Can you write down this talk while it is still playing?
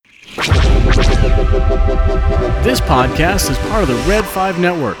This podcast is part of the Red 5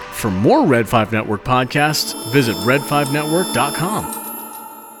 Network. For more Red 5 Network podcasts, visit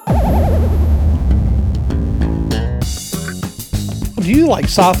red5network.com. Do you like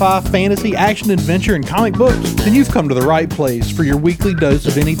sci-fi, fantasy, action, adventure, and comic books? Then you've come to the right place for your weekly dose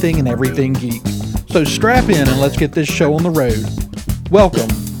of anything and everything geek. So strap in and let's get this show on the road. Welcome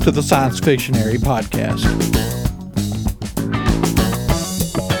to the Science Fictionary Podcast.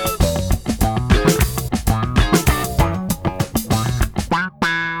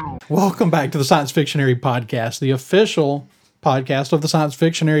 Welcome back to the Science Fictionary Podcast, the official podcast of the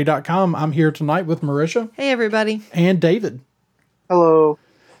ScienceFictionary.com. I'm here tonight with Marisha. Hey, everybody. And David. Hello.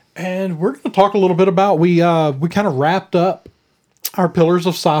 And we're going to talk a little bit about, we kind of wrapped up our Pillars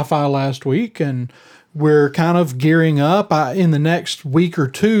of SciFi last week, and we're kind of gearing up. In the next week or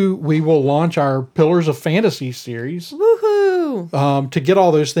two, we will launch our Pillars of Fantasy series. Woohoo! To get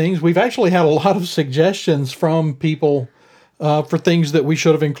all those things. We've actually had a lot of suggestions from people for things that we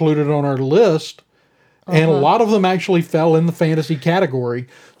should have included on our list. And a lot of them actually fell in the fantasy category.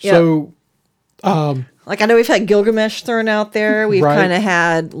 Yep. So, like, I know we've had Gilgamesh thrown out there. We've Right. kind of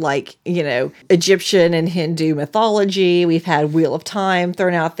had, like, Egyptian and Hindu mythology. We've had Wheel of Time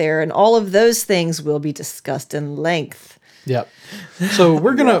thrown out there. And all of those things will be discussed in length. yep. So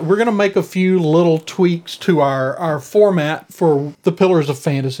we're gonna make a few little tweaks to our format for the Pillars of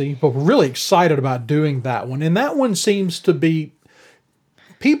Fantasy, but we're really excited about doing that one. And that one seems to be,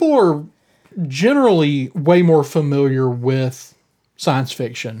 people are generally way more familiar with science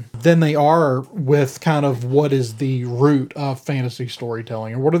fiction than they are with kind of what is the root of fantasy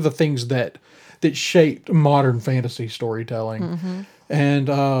storytelling, and what are the things that shaped modern fantasy storytelling. Mm-hmm.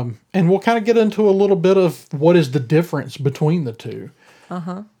 And we'll kind of get into a little bit of what is the difference between the two.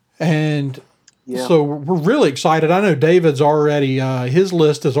 And so we're really excited. I know David's already, his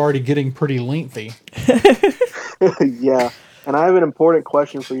list is already getting pretty lengthy. Yeah. And I have an important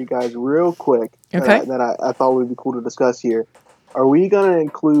question for you guys real quick Okay. that I thought would be cool to discuss here. Are we going to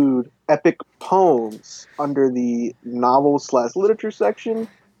include epic poems under the novel/literature section,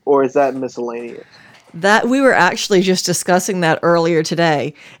 or is that miscellaneous? That we were actually just discussing that earlier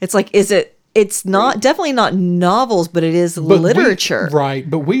today. It's like, it's not, definitely not novels, but it is literature. Right.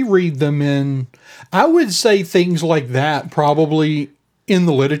 But we read them in, I would say things like that probably in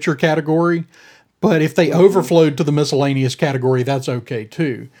the literature category. But if they overflowed to the miscellaneous category, that's okay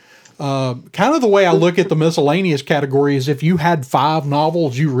too. Kind of the way I look at the miscellaneous category is if you had 5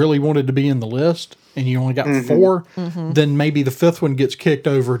 novels you really wanted to be in the list and you only got 4, then maybe the 5th one gets kicked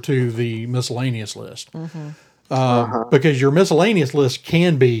over to the miscellaneous list. Because your miscellaneous list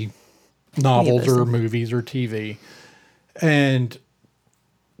can be novels or movies or TV. And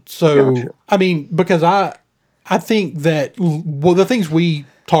so, Gotcha. I mean, because I think that, well, the things we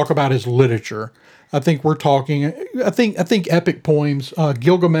talk about is literature. I think we're talking, I think epic poems,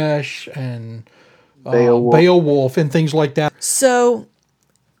 Gilgamesh and Beowulf and things like that. So,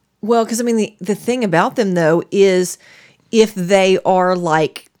 well, because I mean, the thing about them though is if they are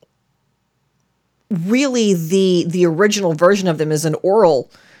like really the original version of them is an oral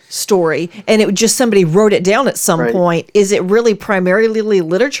story and it just somebody wrote it down at some point, is it really primarily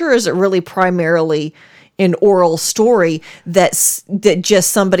literature, or is it really primarily an oral story that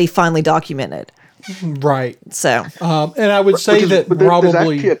just somebody finally documented? Right. So, and I would say that there's probably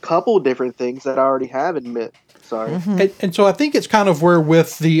actually a couple different things that I already have in myth. Sorry. And so I think it's kind of where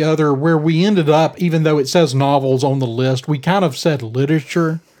we ended up, even though it says novels on the list, we kind of said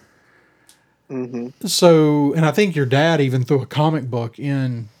literature. So, and I think your dad even threw a comic book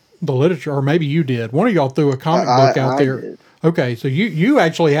in the literature, or maybe you did. One of y'all threw a comic book out there. Did. Okay, so you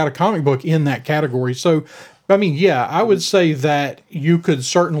actually had a comic book in that category. So, I mean, yeah, I would say that you could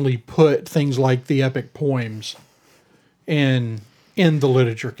certainly put things like the epic poems in the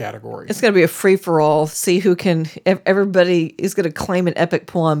literature category. it's going to be a free-for-all. See who can, everybody is going to claim an epic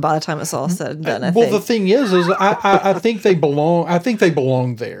poem by the time it's all said and done, I think. The thing is I think they belong. I think they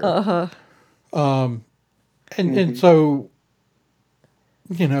belong there. And so,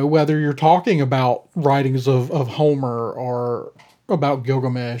 whether you're talking about writings of Homer or about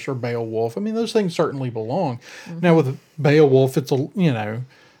Gilgamesh or Beowulf, I mean, those things certainly belong. Now with Beowulf, it's all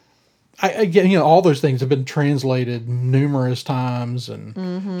those things have been translated numerous times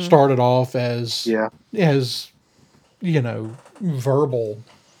and started off as verbal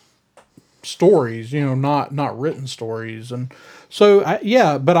stories, not written stories. And so,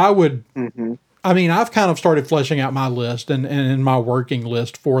 but I would, I mean, I've kind of started fleshing out my list and in my working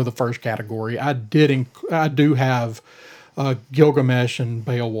list for the first category, I do have Gilgamesh and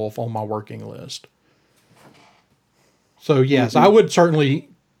Beowulf on my working list. So yes, I would certainly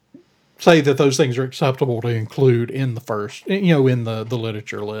say that those things are acceptable to include in the first, in the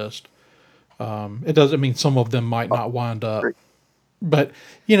literature list. It doesn't mean some of them might not wind up. But,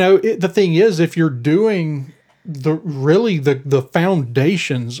 the thing is, if you're doing the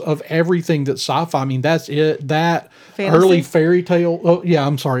foundations of everything that's sci-fi, I mean, that's it. That fantasy? Early fairy tale,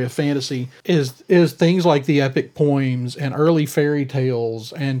 a fantasy, is things like the epic poems and early fairy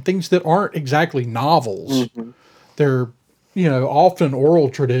tales and things that aren't exactly novels. Mm-hmm. They're, often oral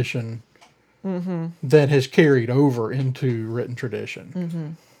tradition that has carried over into written tradition.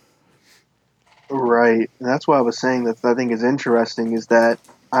 Mm-hmm. Right. And that's why I was saying that I think is interesting is that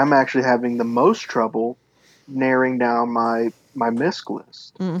I'm actually having the most trouble narrowing down my misc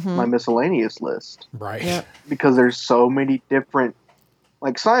list, my miscellaneous list. Right. Yep. Because there's so many different,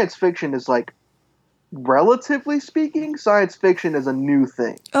 like science fiction is like, relatively speaking, science fiction is a new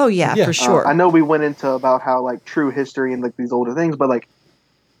thing. Oh yeah, for sure. I know we went into about how like true history and like these older things, but like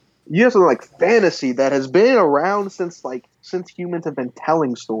you have something like fantasy that has been around since humans have been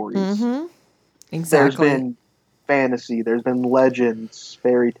telling stories. Mm-hmm. Exactly. There's been fantasy, there's been legends,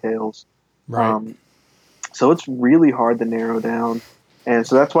 fairy tales. Right. So it's really hard to narrow down. And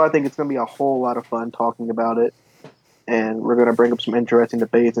so that's why I think it's going to be a whole lot of fun talking about it. And we're going to bring up some interesting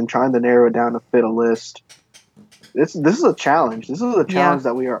debates and trying to narrow it down to fit a list. This is a challenge. This is a challenge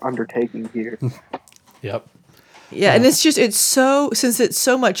that we are undertaking here. Yep. Yeah, and since it's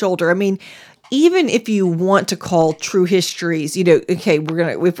so much older, I mean, even if you want to call true histories, okay,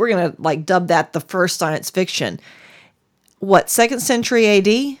 if we're gonna like dub that the first science fiction, what, 2nd century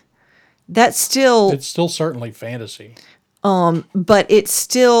AD? It's still certainly fantasy. But it's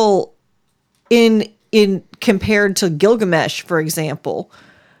still in compared to Gilgamesh, for example,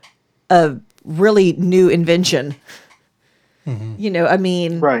 a really new invention. Mm-hmm. I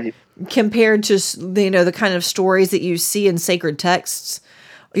mean, right. Compared to the kind of stories that you see in sacred texts,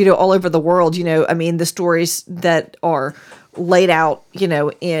 all over the world, I mean, the stories that are laid out,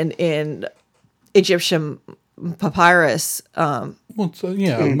 in Egyptian papyrus.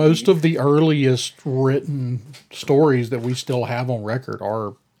 Most of the earliest written stories that we still have on record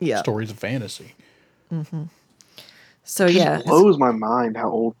are stories of fantasy. Mm-hmm. So it blows my mind how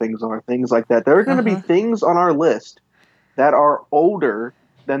old things are. Things like that. There are going to be things on our list that are older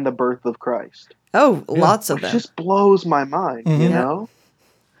than the birth of Christ. Oh, lots of them. It just blows my mind. Mm-hmm.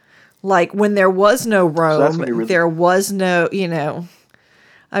 Like when there was no Rome, there was no,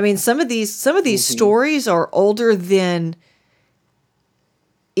 I mean, some of these stories are older than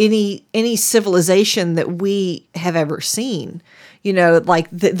any civilization that we have ever seen. Like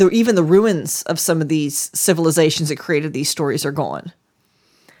even the ruins of some of these civilizations that created these stories are gone,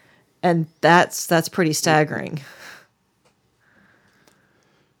 and that's pretty staggering.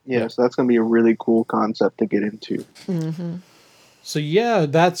 Yeah, so that's going to be a really cool concept to get into. Mm-hmm. So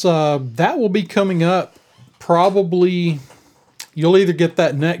that's that will be coming up probably. You'll either get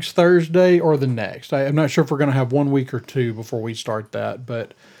that next Thursday or the next. I'm not sure if we're going to have 1 week or two before we start that,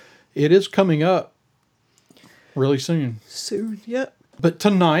 but it is coming up really soon. Soon, yep. But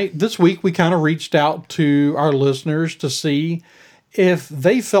this week, we kind of reached out to our listeners to see if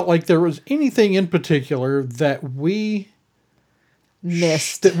they felt like there was anything in particular that we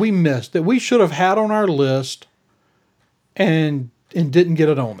missed, that we should have had on our list and didn't get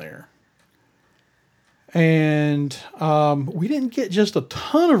it on there. And we didn't get just a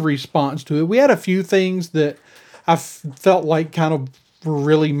ton of response to it. We had a few things that I felt like kind of were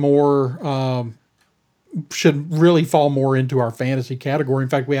really more, should really fall more into our fantasy category. In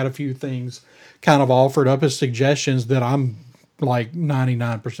fact, we had a few things kind of offered up as suggestions that I'm like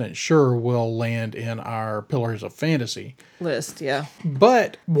 99% sure will land in our Pillars of Fantasy list, yeah.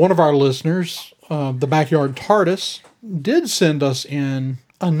 But one of our listeners, the Backyard TARDIS, did send us in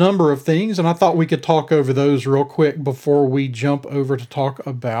a number of things, and I thought we could talk over those real quick before we jump over to talk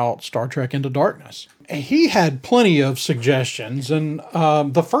about Star Trek Into Darkness. He had plenty of suggestions, and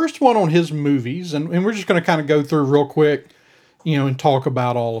the first one on his movies, and we're just going to kind of go through real quick, and talk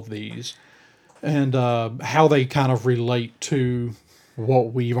about all of these, and how they kind of relate to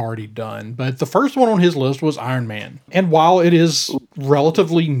what we've already done. But the first one on his list was Iron Man. And while it is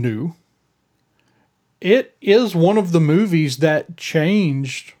relatively new, it is one of the movies that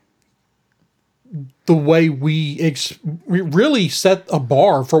changed the way we really set a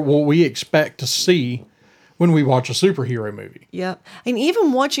bar for what we expect to see when we watch a superhero movie. Yeah. And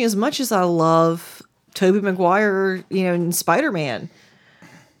even watching, as much as I love Tobey Maguire, and Spider-Man,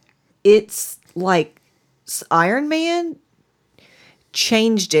 it's like Iron Man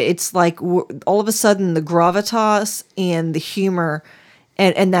changed it. It's like all of a sudden the gravitas and the humor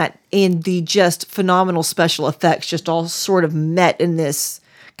and the just phenomenal special effects just all sort of met in this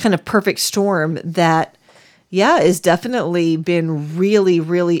kind of perfect storm that, yeah, has definitely been really,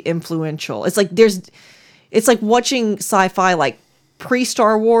 really influential. It's like watching sci-fi, like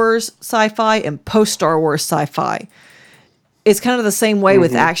pre-Star Wars sci-fi and post-Star Wars sci-fi. It's kind of the same way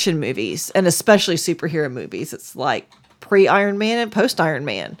with action movies, and especially superhero movies. It's like pre-Iron Man and post-Iron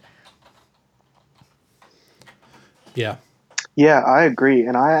Man. Yeah. Yeah, I agree.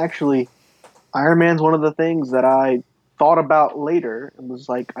 And Iron Man's one of the things that I thought about later and was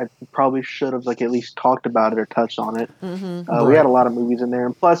like, I probably should have like at least talked about it or touched on it. We had a lot of movies in there,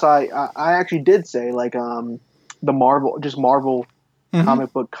 and plus I actually did say like the Marvel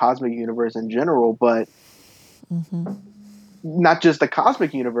comic book cosmic universe in general, but not just the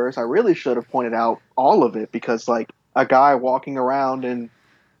cosmic universe. I really should have pointed out all of it, because like a guy walking around in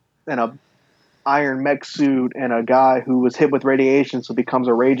a iron mech suit and a guy who was hit with radiation so becomes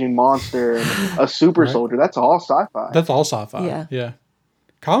a raging monster and a super soldier, that's all sci-fi. That's all sci-fi. Yeah.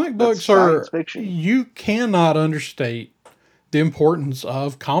 Comic books science fiction. You cannot understate the importance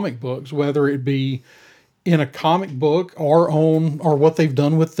of comic books, whether it be in a comic book or what they've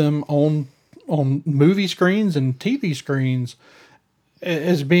done with them on movie screens and TV screens,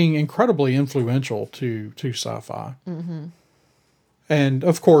 as being incredibly influential to sci-fi. And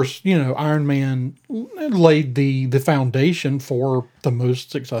of course, Iron Man laid the foundation for the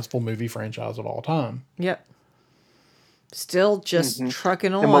most successful movie franchise of all time. Yep. Still just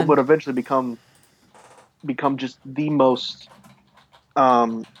trucking on. And what would eventually become just the most,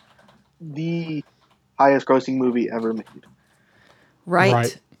 the highest grossing movie ever made.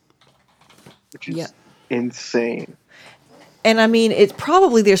 Right. Which is insane. And I mean, there's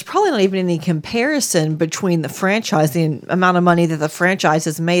probably not even any comparison between the franchise, the amount of money that the franchise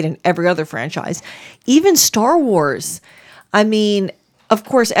has made and every other franchise. Even Star Wars. I mean, of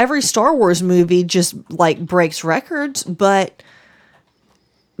course, every Star Wars movie just like breaks records, but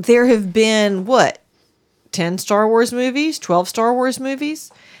there have been 10 Star Wars movies, 12 Star Wars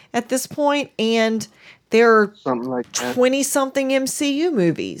movies at this point, and there are something like 20-something MCU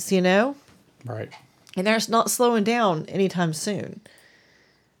movies, Right. And they're not slowing down anytime soon.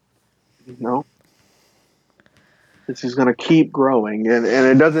 No. This is going to keep growing, and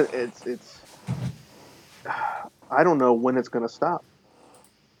it doesn't. It's. I don't know when it's going to stop.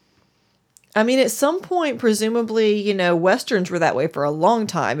 I mean, at some point, presumably, Westerns were that way for a long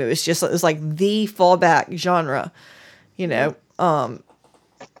time. It was like the fallback genre, and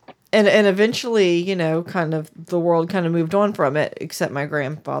eventually, kind of the world kind of moved on from it, except my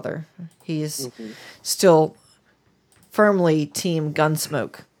grandfather. He's still firmly team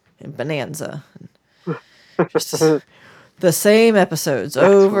Gunsmoke and Bonanza. Just the same episodes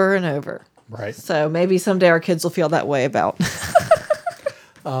over and over. Right. So maybe someday our kids will feel that way about.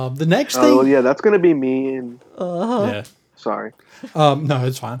 The next thing. Oh yeah, that's going to be me. And Yeah. sorry. No,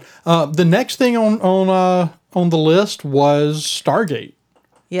 it's fine. The next thing on the list was Stargate.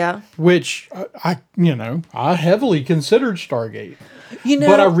 Yeah. Which I heavily considered Stargate.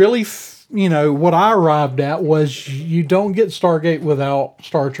 But I really, what I arrived at was you don't get Stargate without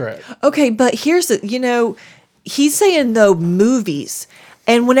Star Trek. Okay, but here's he's saying though movies.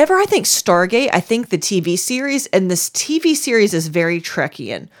 And whenever I think Stargate, I think the TV series, and this TV series is very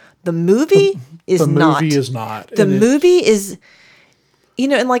Trekkian. The movie is not. The movie is not. The movie is,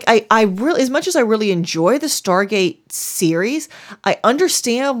 and like I really, as much as I really enjoy the Stargate series, I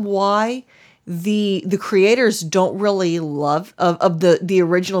understand why the creators don't really love of the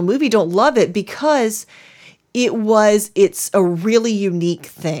original movie, don't love it, because it's a really unique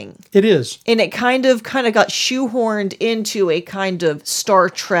thing. It is. And it kind of got shoehorned into a kind of Star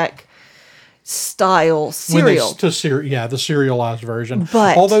Trek style serial. The serialized version.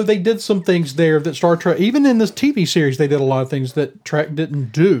 But although they did some things there that Star Trek, even in this TV series, they did a lot of things that Trek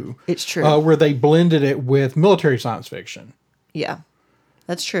didn't do. It's true. Where they blended it with military science fiction. Yeah,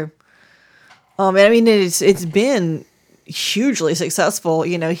 that's true. And I mean, it's been hugely successful.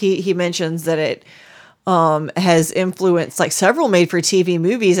 He mentions that it has influenced like several made-for-TV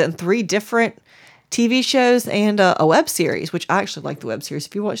movies and 3 different TV shows and a web series, which I actually like the web series.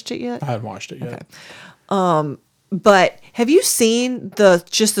 Have you watched it yet? I haven't watched it yet. Okay. But have you seen the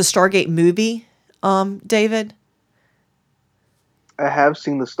Stargate movie, David? I have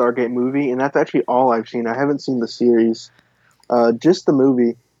seen the Stargate movie, and that's actually all I've seen. I haven't seen the series, just the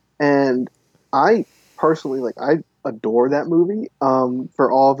movie. And I personally, I adore that movie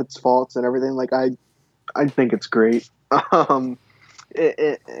for all of its faults and everything. Like, I think it's great. And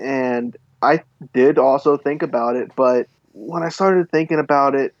I did also think about it, but when I started thinking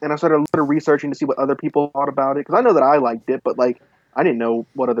about it and I started researching to see what other people thought about it, because I know that I liked it, but like I didn't know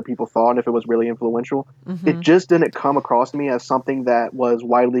what other people thought and if it was really influential. It just didn't come across to me as something that was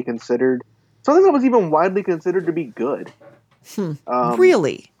widely considered, something that was even widely considered to be good.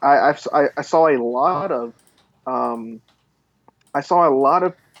 Really? I saw a lot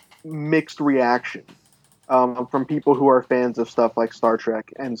of mixed reaction from people who are fans of stuff like Star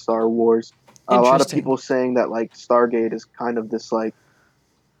Trek and Star Wars. A lot of people saying that like Stargate is kind of this like,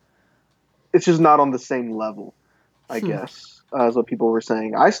 it's just not on the same level, I guess, as what people were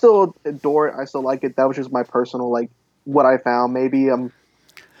saying. I still adore it. I still like it. That was just my personal, like, what I found. Maybe I'm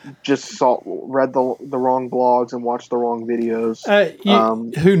just read the wrong blogs and watched the wrong videos.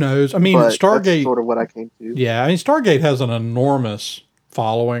 Who knows? I mean, Stargate, that's sort of what I came to. Yeah, I mean, Stargate has an enormous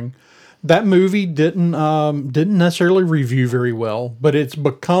following. That movie didn't necessarily review very well, but it's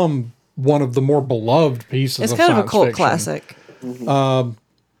become one of the more beloved pieces of science fiction. It's kind of a cult classic.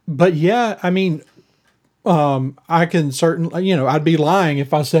 But yeah, I mean, I can certainly, I'd be lying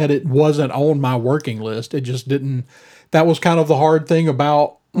if I said it wasn't on my working list. It just didn't. That was kind of the hard thing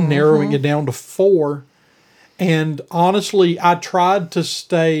about narrowing it down to 4. And honestly, because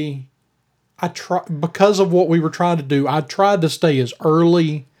of what we were trying to do, I tried to stay as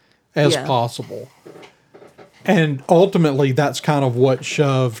early as possible. And ultimately, that's kind of what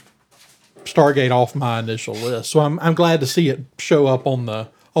shoved Stargate off my initial list. So I'm glad to see it show up on the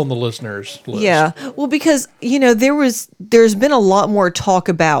listeners list. Yeah. Well, because, there's been a lot more talk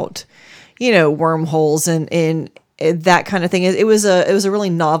about, wormholes and that kind of thing. It was a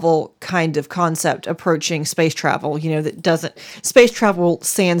really novel kind of concept approaching space travel, space travel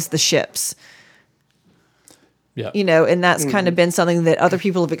sans the ships. Yeah. And that's kind of been something that other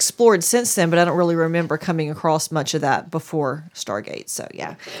people have explored since then, but I don't really remember coming across much of that before Stargate. So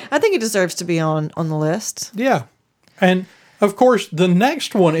yeah, I think it deserves to be on the list. Yeah. And of course, the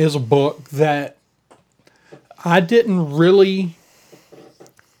next one is a book that I didn't really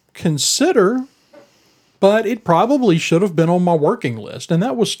consider, but it probably should have been on my working list, and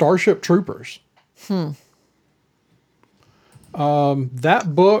that was Starship Troopers. That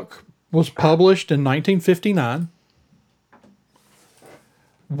book was published in 1959,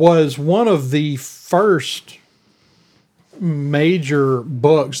 was one of the first major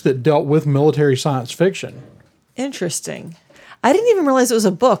books that dealt with military science fiction. Interesting. I didn't even realize it was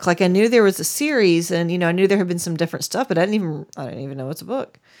a book. Like, I knew there was a series, and I knew there had been some different stuff, but I didn't even know it's a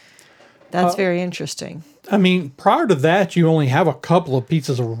book. That's very interesting. I mean, prior to that, you only have a couple of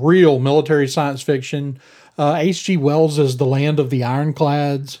pieces of real military science fiction. H.G. Wells' The Land of the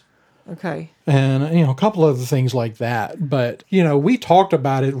Ironclads. Okay. And, a couple other things like that. But, we talked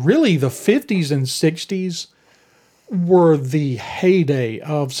about it. Really, the 50s and 60s were the heyday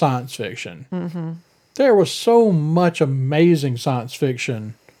of science fiction. Mm-hmm. There was so much amazing science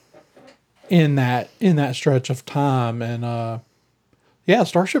fiction in that stretch of time. And,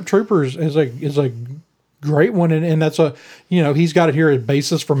 Starship Troopers is a great one. And that's he's got it here as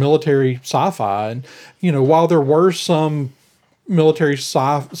basis for military sci-fi. And, while there were some military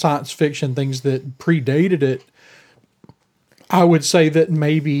science fiction things that predated it, I would say that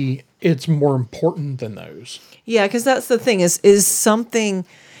maybe it's more important than those. Yeah, because that's the thing is something,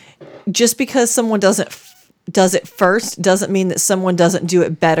 just because someone does it first doesn't mean that someone doesn't do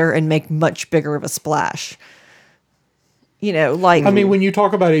it better and make much bigger of a splash. I mean, when you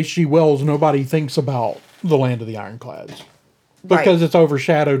talk about H.G. Wells, nobody thinks about The Land of the Ironclads because it's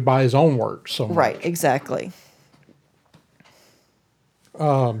overshadowed by his own work so much. Right, exactly.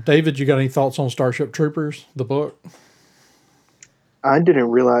 David, you got any thoughts on Starship Troopers, the book? I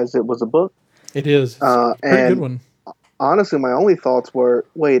didn't realize it was a book. It is. It's a pretty good one. Honestly, my only thoughts were,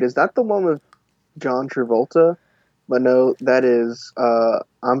 wait, is that the one with John Travolta? But no, that is,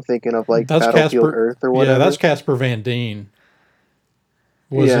 I'm thinking of like that's Battlefield Casper, Earth or whatever. Yeah, that's Casper Van Dien.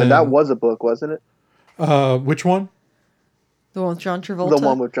 That was a book, wasn't it? Which one? The one with John Travolta? The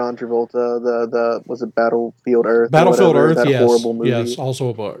one with John Travolta. The was it Battlefield Earth? Battlefield Earth, that yes. Horrible movie. Yes, also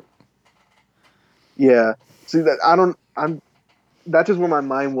a book. Yeah. See, that's just where my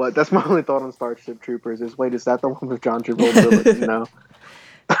mind was. That's my only thought on Starship Troopers is, wait, is that the one with John Travolta? No.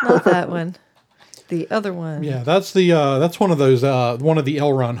 Not that one. The other one. Yeah, that's one of those, one of the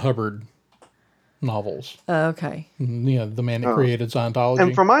L. Ron Hubbard novels. Okay. Yeah, the man that created Scientology.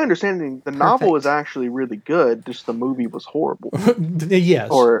 And from my understanding, the novel is actually really good. Just the movie was horrible. Yes.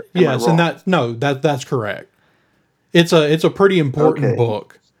 Or yes, and that's correct. It's a pretty important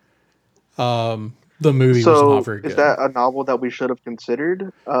book. The movie was not very good. Is that a novel that we should have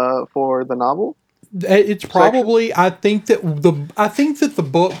considered for the novel? It's probably. I think that the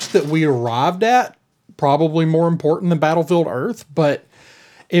books that we arrived at probably more important than Battlefield Earth. But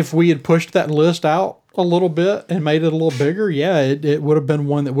if we had pushed that list out, a little bit and made it a little bigger, yeah, it would have been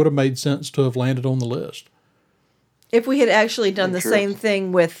one that would have made sense to have landed on the list. If we had actually done the same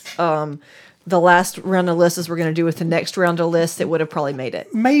thing with the last round of lists as we're going to do with the next round of lists, it would have probably made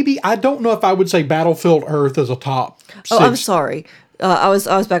it. Maybe. I don't know if I would say Battlefield Earth is a top 6. Oh, I'm sorry. I was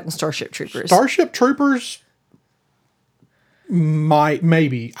back on Starship Troopers. Starship Troopers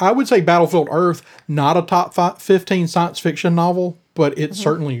maybe. I would say Battlefield Earth, not a top 15 science fiction novel, but it's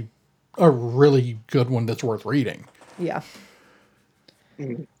certainly a really good one that's worth reading. Yeah.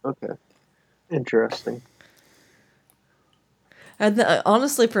 Okay. Interesting. And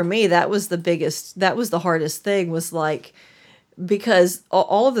honestly, for me, that was the hardest thing, was like, because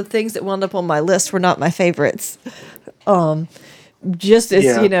all of the things that wound up on my list were not my favorites. Just as,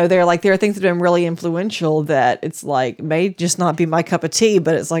 there are things that have been really influential that it's like, may just not be my cup of tea,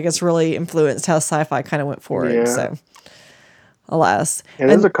 but it's like, it's really influenced how sci-fi kind of went forward. Yeah. So, alas. Yeah,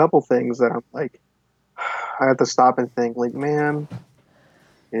 there's a couple things that I'm like, I have to stop and think, like, man,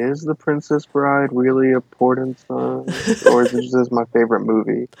 is The Princess Bride really a port-in song? Or is it just my favorite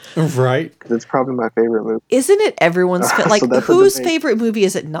movie? Right. Because it's probably my favorite movie. Isn't it everyone's like, So that's whose a debate. favorite movie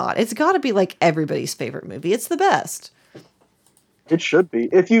is it not? It's got to be like everybody's favorite movie. It's the best. It should be.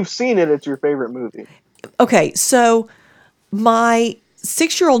 If you've seen it, it's your favorite movie. Okay, so my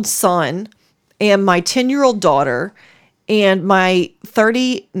 6-year-old son and my 10-year-old daughter and my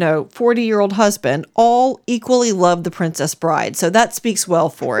 40-year-old husband all equally love The Princess Bride. So that speaks well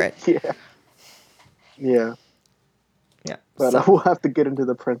for it. Yeah. Yeah. But we'll have to get into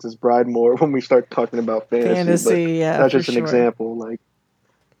The Princess Bride more when we start talking about fantasy. Yeah, that's just for an sure. example. Like,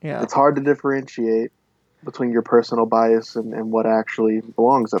 Yeah. it's hard to differentiate between your personal bias and what actually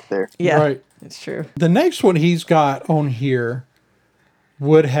belongs up there. Yeah. Right. It's true. The next one he's got on here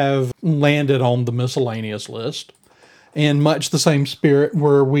would have landed on the miscellaneous list. In much the same spirit,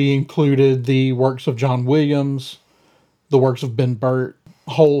 where we included the works of John Williams, the works of Ben Burt,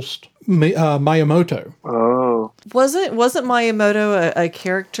 Holst, Miyamoto. Oh. Wasn't Miyamoto a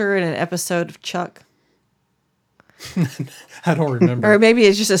character in an episode of Chuck? I don't remember. Or maybe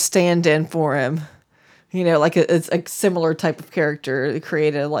it's just a stand-in for him. Like it's a similar type of character. They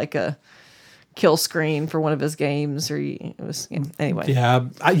created like a kill screen for one of his games, or anyway.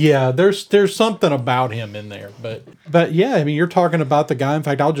 Yeah. There's something about him in there, but yeah. I mean, you're talking about the guy. In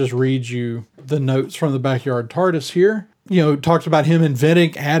fact, I'll just read you the notes from the Backyard TARDIS here. It talks about him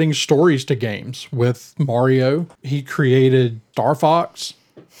inventing, adding stories to games with Mario. He created Star Fox.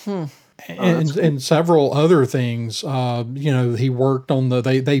 And several other things. He worked on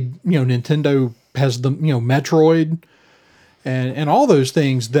Nintendo has the Metroid and all those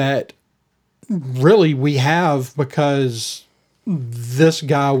things that really we have because this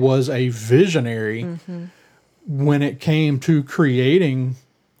guy was a visionary when it came to creating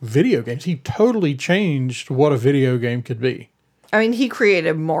video games. He totally changed what a video game could be. I mean, he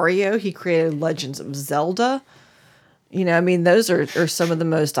created Mario. He created Legends of Zelda. Those are some of the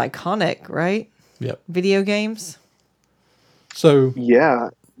most iconic, right? Yep. Video games. So Yeah,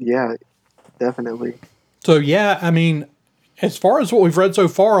 definitely. So yeah, I mean, as far as what we've read so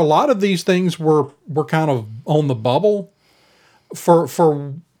far, a lot of these things were kind of on the bubble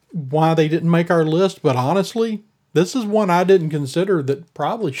for why they didn't make our list. But honestly, this is one I didn't consider that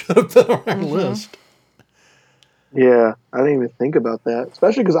probably should have been on our list. Yeah, I didn't even think about that,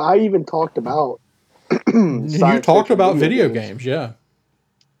 especially because I even talked about You talked about video games, yeah.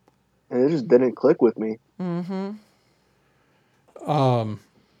 And it just didn't click with me. And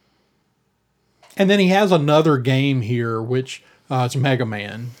then he has another game here, which it's Mega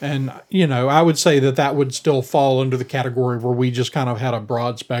Man. And, I would say that would still fall under the category where we just kind of had a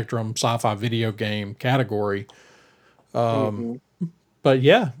broad spectrum sci-fi video game category. But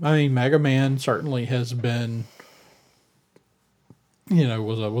yeah, I mean, Mega Man certainly has been,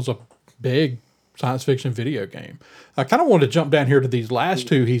 was a big science fiction video game. I kind of want to jump down here to these last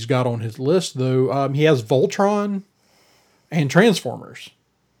two he's got on his list, though. He has Voltron and Transformers.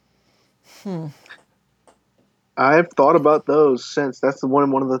 I've thought about those since. That's one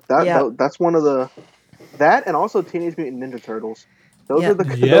of the that's one of the that and also Teenage Mutant Ninja Turtles. Those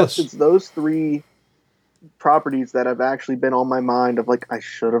are those three properties that have actually been on my mind of like I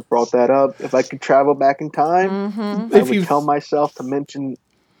should have brought that up. If I could travel back in time, I would tell myself to mention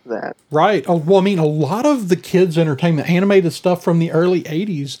that. Right. Well, I mean, a lot of the kids' entertainment, animated stuff from the early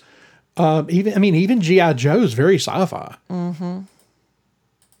 80s, even G.I. Joe is very sci-fi.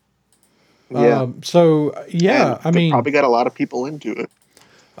 Yeah. Probably got a lot of people into it.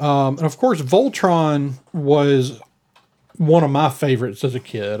 And of course, Voltron was one of my favorites as a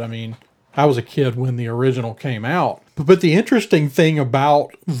kid. I mean, I was a kid when the original came out. But the interesting thing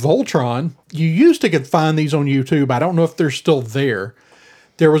about Voltron, you used to could find these on YouTube. I don't know if they're still there.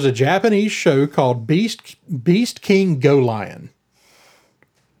 There was a Japanese show called Beast King Go Lion.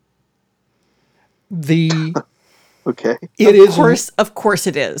 Okay. Of course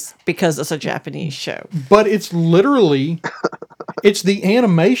it is, because it's a Japanese show. But it's literally, it's the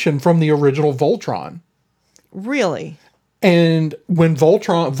animation from the original Voltron. Really? And when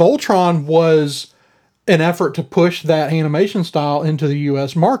Voltron was an effort to push that animation style into the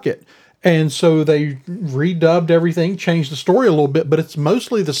U.S. market. And so they redubbed everything, changed the story a little bit, but it's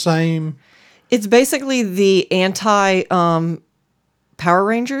mostly the same. It's basically the anti Power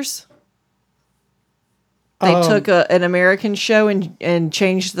Rangers. They took an American show and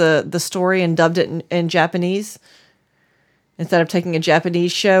changed the story and dubbed it in Japanese. Instead of taking a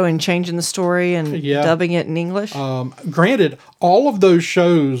Japanese show and changing the story and dubbing it in English. Granted, all of those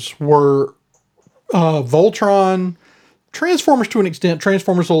shows were Voltron, Transformers to an extent.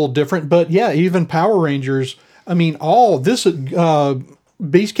 Transformers a little different, but yeah, even Power Rangers. I mean, all this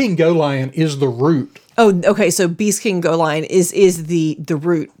Beast King Go Lion is the root. Oh, okay. So Beast King Go Lion is the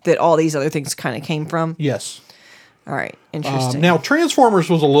root that all these other things kind of came from. Yes. All right. Interesting. Now Transformers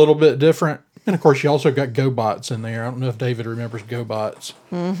was a little bit different, and of course you also got GoBots in there. I don't know if David remembers GoBots.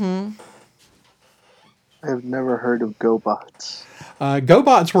 Mm-hmm. I've never heard of GoBots.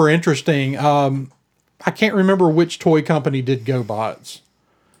 GoBots were interesting. I can't remember which toy company did GoBots.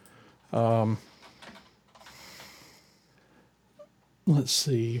 Let's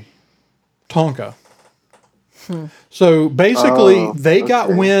see. Tonka. So basically, they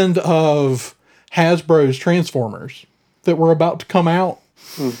got wind of Hasbro's Transformers that were about to come out.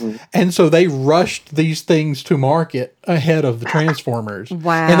 Mm-hmm. And so they rushed these things to market ahead of the Transformers.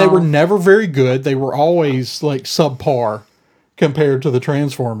 Wow. And they were never very good. They were always like subpar compared to the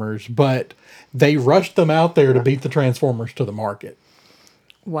Transformers, but they rushed them out there to beat the Transformers to the market.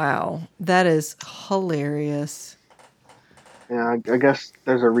 Wow. That is hilarious. Yeah, I guess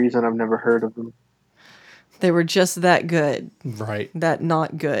there's a reason I've never heard of them. They were just that good. Right. That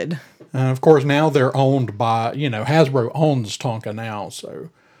not good. And of course, now they're owned by, Hasbro owns Tonka now. So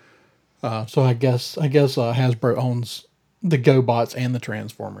I guess Hasbro owns the GoBots and the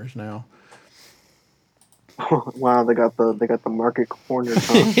Transformers now. Wow, they got the market cornered,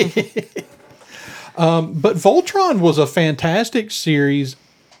 huh? But Voltron was a fantastic series,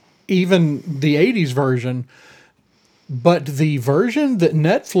 even the 80s version. But the version that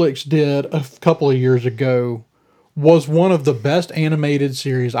Netflix did a couple of years ago was one of the best animated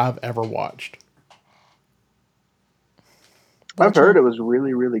series I've ever watched. I've heard it was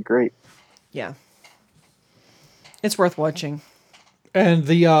really, really great. Yeah. It's worth watching. And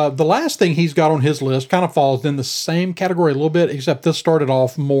the last thing he's got on his list kind of falls in the same category a little bit, except this started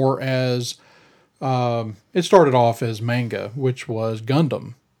off more as manga, which was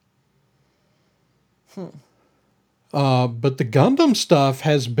Gundam. But the Gundam stuff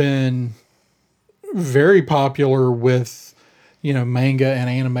has been very popular with, manga and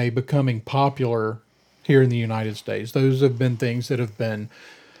anime becoming popular here in the United States. Those have been things that have been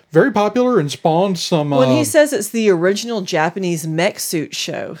very popular and spawned some... When he says it's the original Japanese mech suit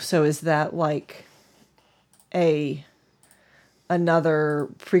show, so is that like another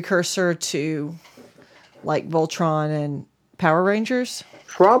precursor to like Voltron and Power Rangers?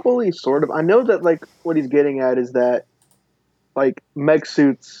 Probably, sort of. I know that, like, what he's getting at is that, like, mech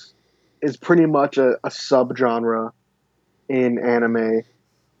suits is pretty much a subgenre in anime.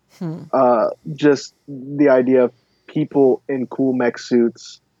 Just the idea of people in cool mech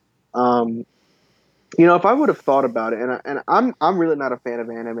suits. If I would have thought about it, and I'm really not a fan of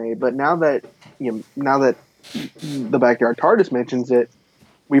anime, but now that the Backyard TARDIS mentions it,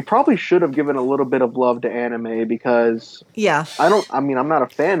 we probably should have given a little bit of love to anime because I'm not a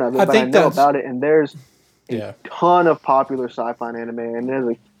fan of it, but I know about it, and there's a ton of popular sci-fi anime, and there's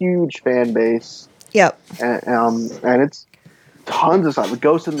a huge fan base. Yep. And it's tons of stuff.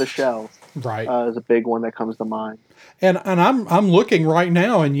 Ghost in the Shell, right, is a big one that comes to mind. And I'm looking right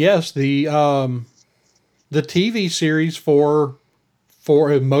now, and yes, the TV series for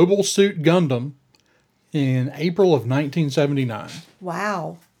a Mobile Suit Gundam in April of 1979.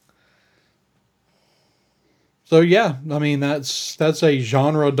 Wow. So yeah, I mean that's a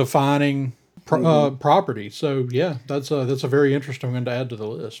genre defining property. So yeah, that's a very interesting one to add to the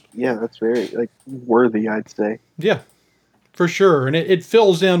list. Yeah, that's very worthy, I'd say. Yeah, for sure, and it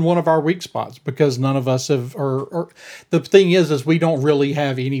fills in one of our weak spots because none of us have. Or the thing is we don't really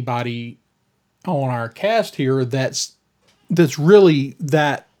have anybody on our cast here that's really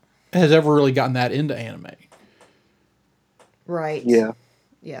that has ever really gotten that into anime. Right. Yeah.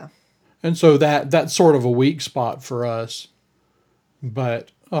 Yeah. And so that's sort of a weak spot for us.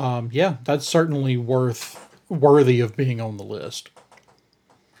 But yeah, that's certainly worthy of being on the list.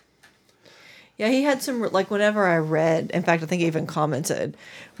 Yeah, he had some, like, whenever I read, in fact, I think he even commented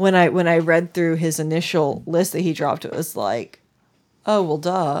when I read through his initial list that he dropped, it was like, oh, well,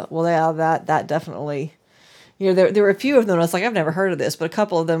 duh. Well, yeah, that definitely, there were a few of them I was like, I've never heard of this, but a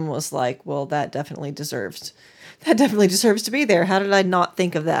couple of them was like, well, that definitely deserves to be there. How did I not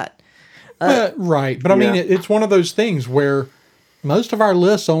think of that? Right. But I mean, it's one of those things where most of our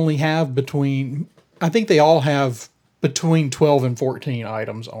lists only have I think they all have between 12 and 14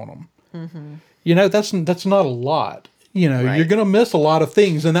 items on them. Mm-hmm. That's not a lot. Right. You're going to miss a lot of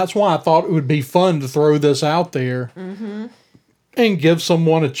things. And that's why I thought it would be fun to throw this out there and give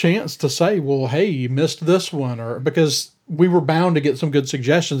someone a chance to say, well, hey, you missed this one. Or because we were bound to get some good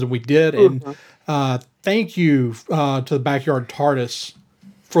suggestions, and we did. And thank you to the Backyard TARDIS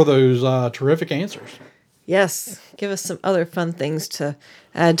for those terrific answers. Yes. Give us some other fun things to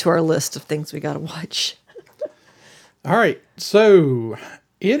add to our list of things we got to watch. All right. So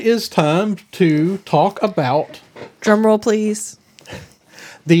it is time to talk about... Drum roll, please.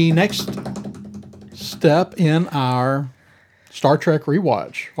 The next step in our Star Trek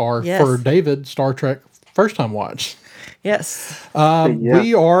rewatch, or for David, Star Trek first time watch. Yes.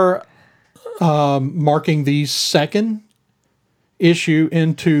 We are marking the second issue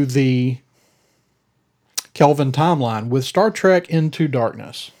into the Kelvin timeline with Star Trek Into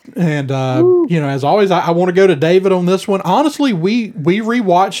Darkness. And, as always, I want to go to David on this one. Honestly, we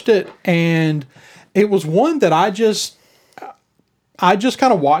rewatched it, and it was one that I just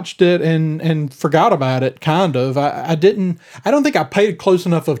kind of watched it and forgot about it, kind of. I don't think I paid close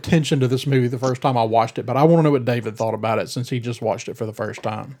enough attention to this movie the first time I watched it, but I want to know what David thought about it since he just watched it for the first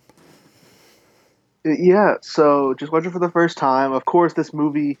time. Yeah, so just watch it for the first time. Of course, this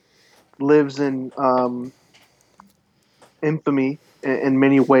movie lives in infamy in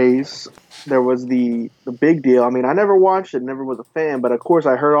many ways. There was the big deal. I mean, I never watched it, never was a fan, but of course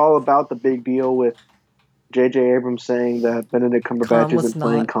I heard all about the big deal with J.J. Abrams saying that Benedict Cumberbatch isn't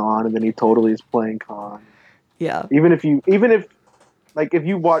playing Khan, and then he totally is playing Khan. Yeah. Even if you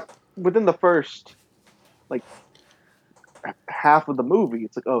watch within the first half of the movie,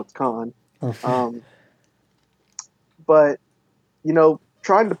 it's like, oh, it's Khan. Okay. But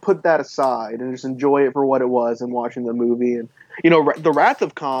trying to put that aside and just enjoy it for what it was and watching the movie, and The Wrath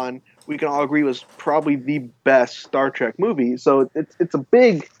of Khan, we can all agree, was probably the best Star Trek movie. So it's a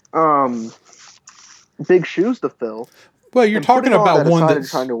big shoes to fill. Well, you're talking about one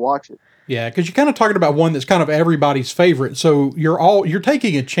that's trying to watch it. Yeah, because you're kind of talking about one that's kind of everybody's favorite. So you're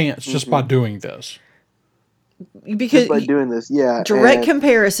taking a chance just by doing this. Because just by doing this, yeah. Direct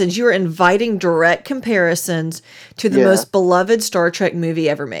comparisons. You're inviting direct comparisons to the most beloved Star Trek movie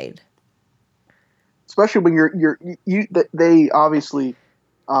ever made. Especially when they obviously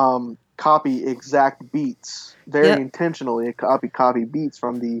copy exact beats very intentionally. Copy beats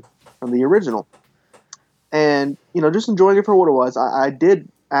from the original, and just enjoying it for what it was. I did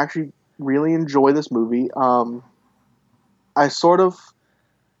actually really enjoy this movie.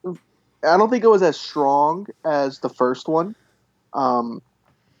 I don't think it was as strong as the first one. I'd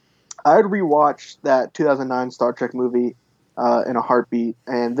rewatch that 2009 Star Trek movie in a heartbeat,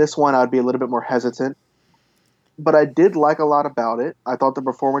 and this one I'd be a little bit more hesitant. But I did like a lot about it. I thought the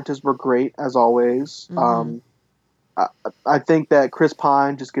performances were great, as always. Mm-hmm. I think that Chris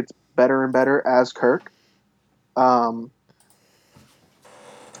Pine just gets better and better as Kirk. I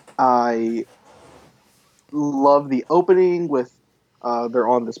love the opening with they're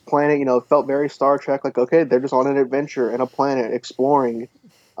on this planet. It felt very Star Trek. Like, okay, they're just on an adventure in a planet exploring.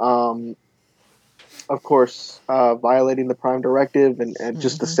 Of course, violating the Prime Directive and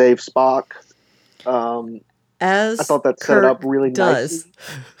just to save Spock. As I thought that Kirk set up really does. nicely.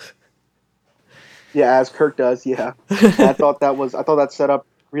 Yeah, as Kirk does. Yeah, I thought that set up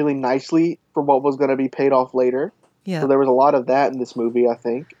really nicely for what was going to be paid off later. Yeah. So there was a lot of that in this movie. I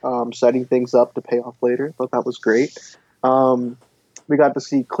think setting things up to pay off later. I thought that was great. We got to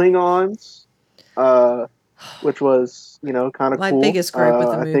see Klingons, which was kind of cool. My biggest gripe with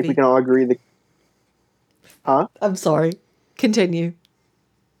the movie. I think we can all agree that. I'm sorry. Continue.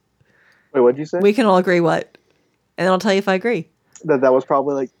 Wait, what'd you say? We can all agree what? And I'll tell you if I agree. That was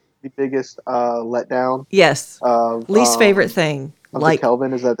probably the biggest letdown. Yes. Least favorite thing. Of the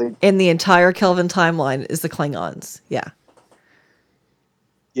Kelvin is that they in the entire Kelvin timeline is the Klingons. Yeah.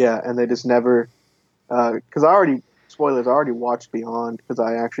 Yeah, and they just never because I already watched Beyond because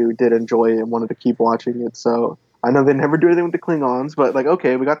I actually did enjoy it and wanted to keep watching it. So I know they never do anything with the Klingons, but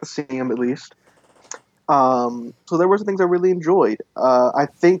okay, we got to see them at least. So there were some things I really enjoyed. I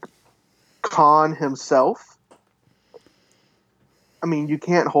think Khan himself, I mean, you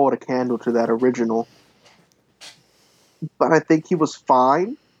can't hold a candle to that original. But I think he was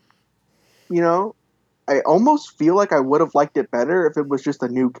fine. You know, I almost feel like I would have liked it better if it was just a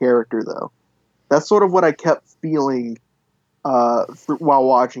new character, though. That's sort of what I kept feeling while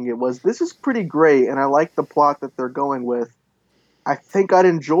watching it. Was this is pretty great, and I like the plot that they're going with. I think I'd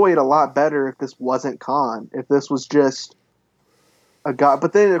enjoy it a lot better if this wasn't Khan. If this was just a guy.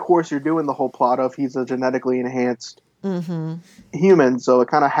 But then, of course, you're doing the whole plot of he's a genetically enhanced human, so it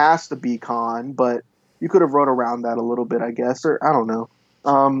kind of has to be Khan. But you could have wrote around that a little bit, I guess, or I don't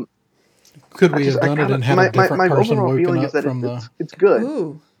know. Could we have done it and had a different person overall woken feeling up is that from the... it's good.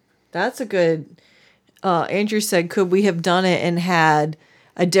 Ooh, that's a good... Andrew said, could we have done it and had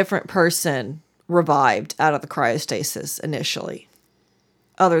a different person revived out of the cryostasis initially,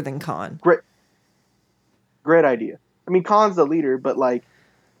 other than Khan? Great idea. I mean, Khan's the leader, but like,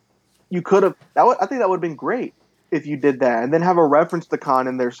 you could have... I think that would have been great if you did that, and then have a reference to Khan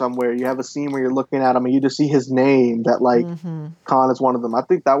in there somewhere. You have a scene where you're looking at him and you just see his name, that like Khan is one of them. I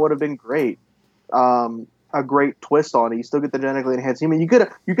think that would have been great. A great twist on it. You still get the genetically enhanced human. You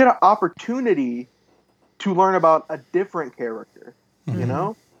get an opportunity to learn about a different character. You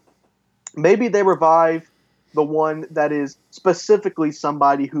know, maybe they revive the one that is specifically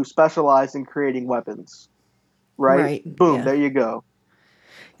somebody who specialized in creating weapons. Right? Boom, yeah. there you go.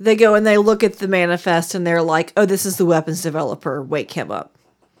 They go and they look at the manifest and they're like, oh, this is the weapons developer. Wake him up.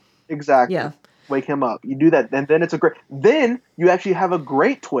 Exactly. Yeah. Wake him up. You do that, and then it's a great... Then you actually have a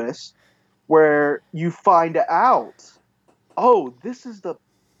great twist where you find out, oh, this is the...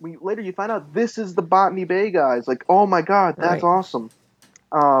 Later you find out this is the Botany Bay guys. Like, oh my God, that's awesome.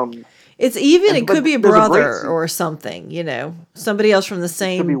 It could be a brother or something, you know. Somebody else from the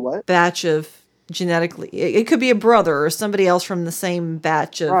same batch of... genetically, it could be a brother or somebody else from the same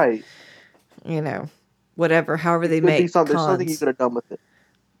batch of, you know, whatever, however they make there's something you could have done with it.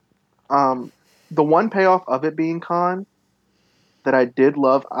 The one payoff of it being Khan that I did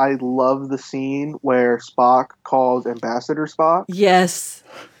love, I love the scene where Spock calls Ambassador Spock. Yes.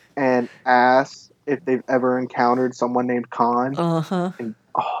 And asks if they've ever encountered someone named Khan. And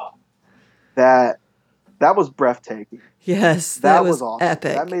that was breathtaking. Yes, that was awesome.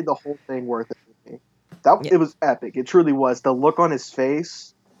 Epic. That made the whole thing worth it. It was epic. It truly was. The look on his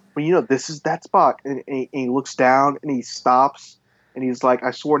face when this is that Spock, and he looks down and he stops and he's like,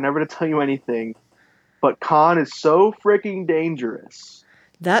 "I swore never to tell you anything, but Khan is so freaking dangerous."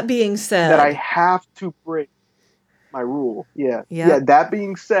 That being said, that I have to break my rule. Yeah. That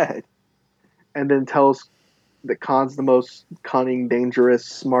being said, and then tells that Khan's the most cunning, dangerous,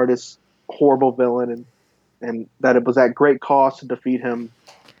 smartest, horrible villain, and that it was at great cost to defeat him.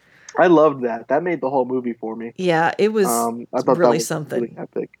 I loved that. That made the whole movie for me. Yeah, it was I thought really that was something. Really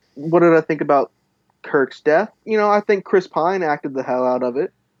epic. What did I think about Kirk's death? I think Chris Pine acted the hell out of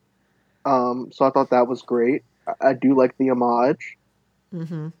it. So I thought that was great. I do like the homage.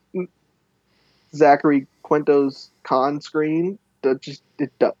 Zachary Quinto's Khan screen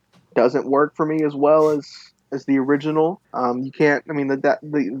doesn't work for me as well as the original. You can't. I mean,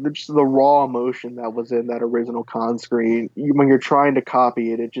 just the raw emotion that was in that original Khan screen. When you're trying to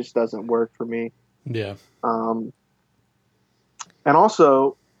copy it, it just doesn't work for me. Yeah. And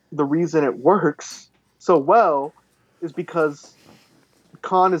also, the reason it works so well is because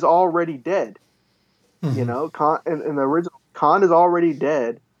Khan is already dead. Khan in the original, Khan is already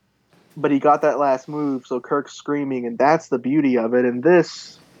dead, but he got that last move, so Kirk's screaming, and that's the beauty of it. And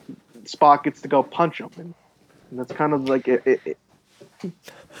this, Spock gets to go punch him. And that's kind of like it.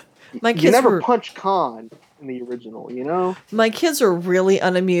 You never punch Khan in the original, My kids were really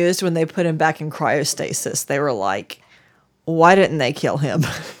unamused when they put him back in cryostasis. They were like, why didn't they kill him?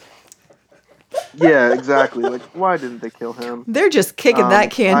 Yeah, exactly. Like, why didn't they kill him? They're just kicking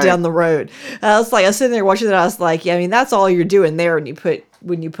that can down the road. I was sitting there watching that. I was like, yeah, I mean, that's all you're doing there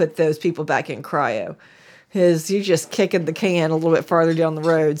when you put those people back in cryo. Is you're just kicking the can a little bit farther down the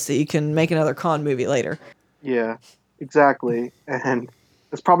road so you can make another Khan movie later. Yeah, exactly. And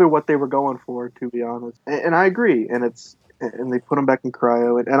that's probably what they were going for, to be honest. And I agree. And they put him back in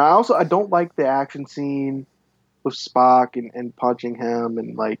cryo. And I don't like the action scene with Spock and punching him,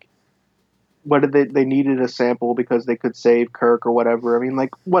 and like, what did they needed a sample because they could save Kirk or whatever. I mean,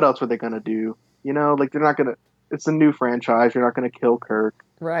 like, what else were they gonna do? Like, they're not gonna. It's a new franchise. You're not gonna kill Kirk,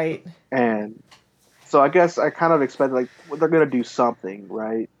 right? And so I guess I kind of expected, like, they're gonna do something,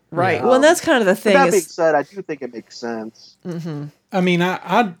 right? Right. Yeah. Well, that's kind of the thing. That being said, I do think it makes sense. I mean,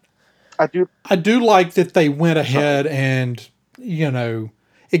 I do like that they went ahead and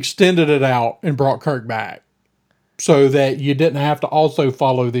extended it out and brought Kirk back, so that you didn't have to also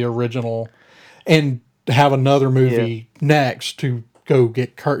follow the original and have another movie next to go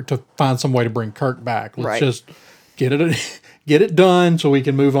get Kirk, to find some way to bring Kirk back. Let's just get it done so we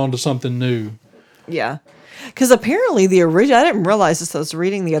can move on to something new. Yeah. Because apparently the original, I didn't realize this, I was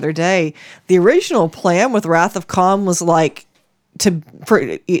reading the other day, the original plan with Wrath of Khan was like,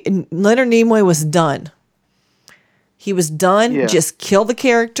 Leonard Nimoy was done. He was done, just kill the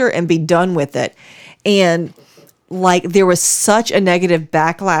character and be done with it. And like there was such a negative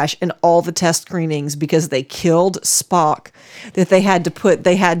backlash in all the test screenings because they killed Spock that they had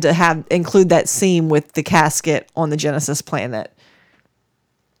to include that scene with the casket on the Genesis planet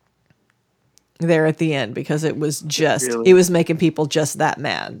there at the end, because it was just it was making people just that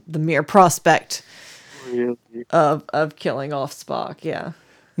mad. The mere prospect of killing off Spock. Yeah.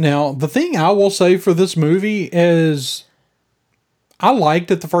 Now, the thing I will say for this movie is I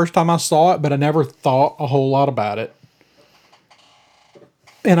liked it the first time I saw it, but I never thought a whole lot about it.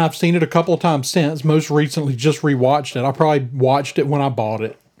 And I've seen it a couple of times since, most recently just rewatched it. I probably watched it when I bought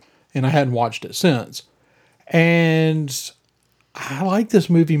it, and I hadn't watched it since. And I like this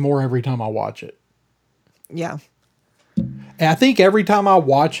movie more every time I watch it. Yeah. And I think every time I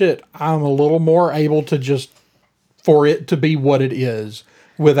watch it, I'm a little more able to just, for it to be what it is,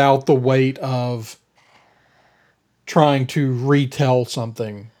 without the weight of trying to retell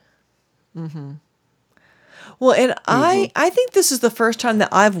something. Mm-hmm. Well, and I think this is the first time that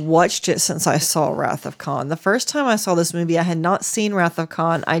I've watched it since I saw Wrath of Khan. The first time I saw this movie, I had not seen Wrath of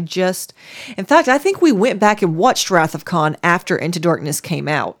Khan. In fact, I think we went back and watched Wrath of Khan after Into Darkness came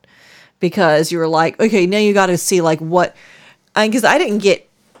out, because you were like, okay, now you got to see like what, because I didn't get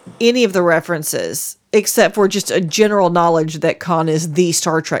any of the references except for just a general knowledge that Khan is the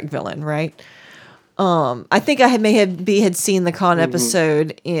Star Trek villain, right? I think I had seen the Khan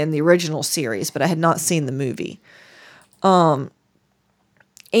episode in the original series, but I had not seen the movie. And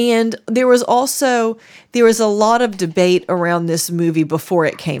there was a lot of debate around this movie before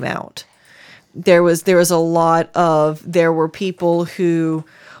it came out. There were people who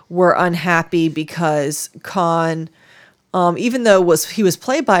were unhappy because Khan, even though he was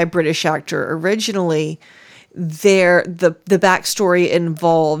played by a British actor originally, the backstory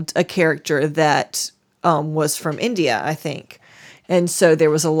involved a character that was from India, I think, and so there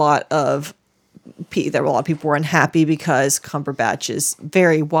was a lot of people were unhappy because Cumberbatch is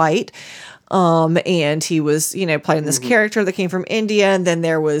very white, and he was playing this character that came from India, and then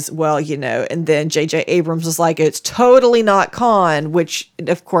there was and then J.J. Abrams was like, it's totally not Khan, which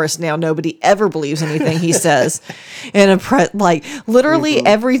of course now nobody ever believes anything he says. And literally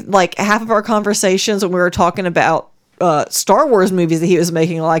every half of our conversations when we were talking about Star Wars movies that he was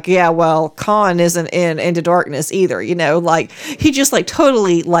making, Khan isn't in Into Darkness either, he just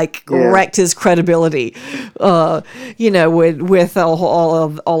totally wrecked his credibility, with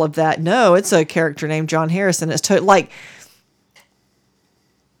all of that. No, it's a character named John Harrison. It's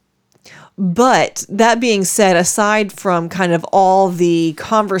but that being said, aside from kind of all the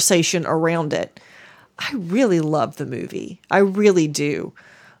conversation around it, I really love the movie. I really do.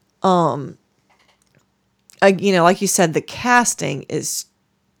 Like you said, the casting is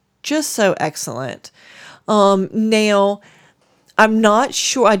just so excellent. Now, I'm not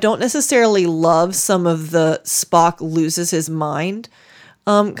sure. I don't necessarily love some of the Spock loses his mind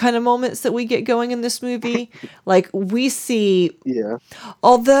kind of moments that we get going in this movie. We see,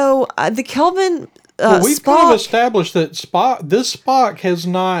 although the Kelvin, we've Spock, kind of established that this Spock has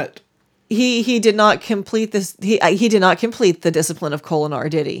not. He did not complete this. He did not complete the discipline of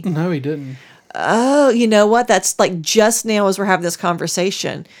Kolinar, did he? No, he didn't. Oh, you know what? That's just now as we're having this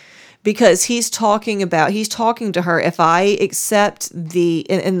conversation, because he's talking to her. If I accept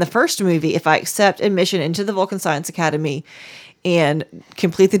in the first movie, if I accept admission into the Vulcan Science Academy and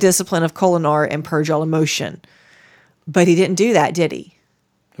complete the discipline of Kolinar and purge all emotion, but he didn't do that, did he?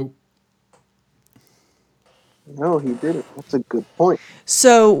 Nope. No, he didn't. That's a good point.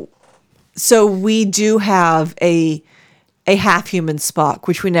 So we do have a half-human Spock,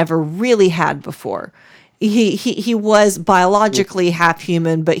 which we never really had before. He was biologically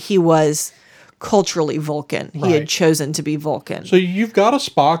half-human, but he was culturally Vulcan. Right. He had chosen to be Vulcan. So you've got a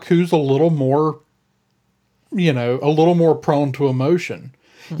Spock who's a little more prone to emotion,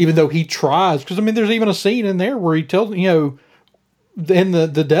 even though he tries. Because, there's even a scene in there where he tells, in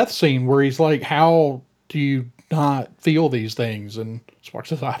the death scene where he's like, how do you not feel these things? And Spock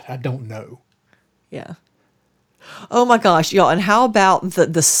says, I don't know. Yeah. Oh my gosh, y'all. And how about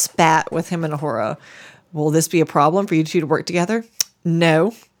the spat with him and Uhura? Will this be a problem for you two to work together?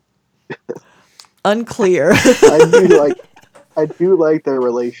 No. Unclear. I do like their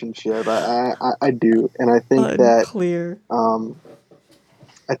relationship. I do. And I think Unclear.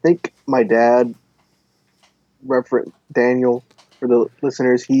 that I think my dad, Reverend Daniel, for the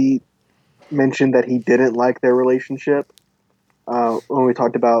listeners, he mentioned that he didn't like their relationship when we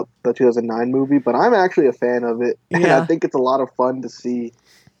talked about the 2009 movie, but I'm actually a fan of it, and I Yeah. think it's a lot of fun to see.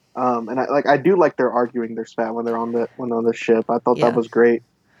 And I do like their arguing their spat when they're on the ship. I thought that Yeah. was great.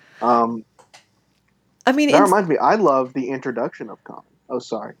 Um, I mean, that reminds me, I love the introduction of Colin. Oh,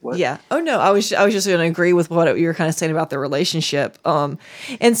 sorry. What? yeah. Oh no, I was just going to agree with what you were kind of saying about their relationship.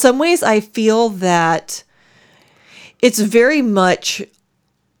 In some ways, I feel that it's very much,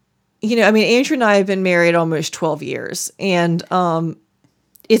 I mean, Andrew and I have been married almost 12 years, and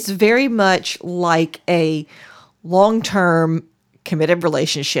it's very much like a long-term committed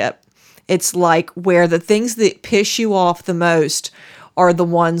relationship. It's like where the things that piss you off the most are the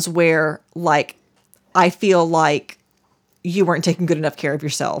ones where, like, I feel like you weren't taking good enough care of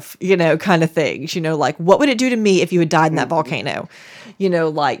yourself, kind of things, like, what would it do to me if you had died in that volcano?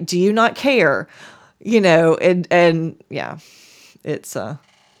 Like, do you not care? And yeah, it's fun.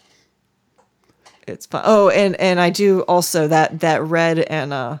 Oh, and I do also that red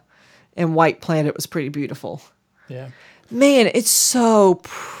and white planet was pretty beautiful. Yeah. Man, it's so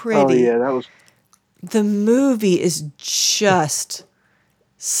pretty. Oh yeah, that was. The movie is just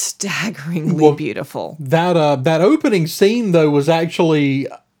staggeringly beautiful. That opening scene though was actually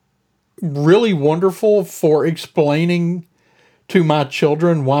really wonderful for explaining to my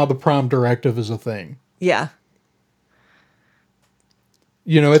children why the Prime Directive is a thing. Yeah.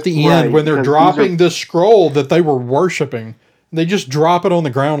 At the end when they're dropping this scroll that they were worshiping, they just drop it on the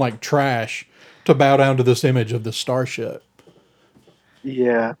ground like trash to bow down to this image of the starship.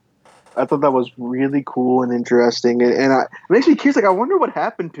 Yeah, I thought that was really cool and interesting, and it makes me curious. Like, I wonder what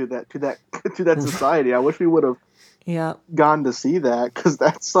happened to that to that society. I wish we would have gone to see that, because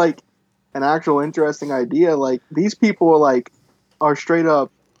that's like an actual interesting idea. Like, these people are straight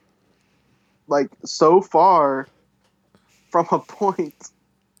up like so far from a point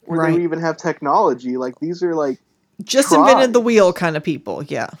where they even have technology. Like, these are like just invented the wheel kind of people.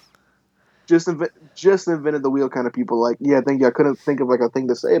 Yeah. Just invented the wheel kind of people. Like, yeah, I couldn't think of like a thing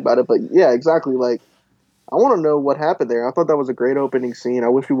to say about it, but yeah, exactly. Like, I want to know what happened there. I thought that was a great opening scene. I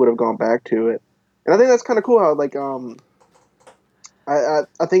wish we would have gone back to it, and I think that's kind of cool. How I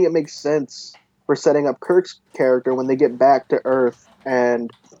think it makes sense for setting up Kirk's character when they get back to Earth,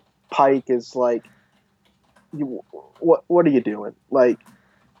 and Pike is like, what are you doing? Like,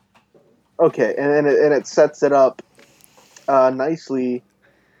 okay, and it sets it up nicely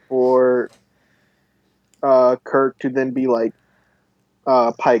for Kirk to then be like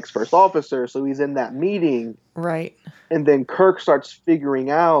Pike's first officer. So he's in that meeting, right? And then Kirk starts figuring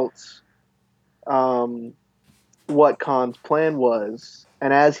out what Khan's plan was,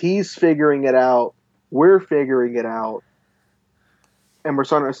 and as he's figuring it out, we're figuring it out, and we're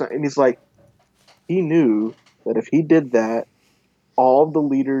starting to. And he's like, he knew that if he did that, all the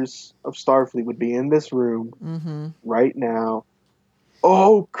leaders of Starfleet would be in this room right now.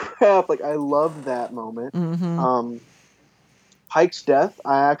 Oh crap! Like, I love that moment. Pike's death,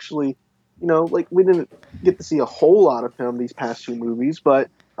 I actually, we didn't get to see a whole lot of him these past two movies, but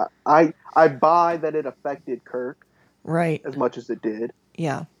I buy that it affected Kirk right as much as it did.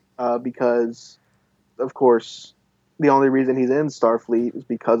 Yeah. Because, of course, the only reason he's in Starfleet is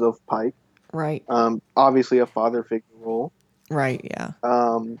because of Pike. Right. Obviously a father figure role. Right. Yeah.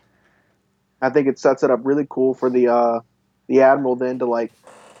 I think it sets it up really cool for the Admiral then to like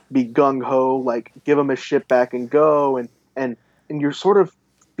be gung ho, like give him his ship back and go, and you're sort of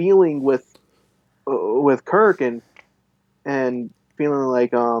feeling with Kirk and feeling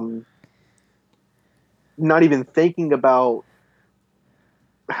like not even thinking about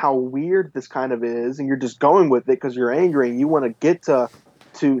how weird this kind of is, and you're just going with it because you're angry and you want to get to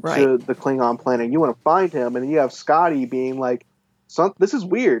the Klingon planet. You want to find him, and then you have Scotty being like, this is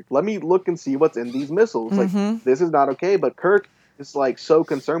weird. Let me look and see what's in these missiles. Like, this is not okay. But Kirk is like so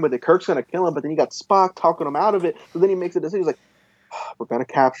concerned with it. Kirk's gonna kill him, but then you got Spock talking him out of it. So then he makes a decision. He's like, we're gonna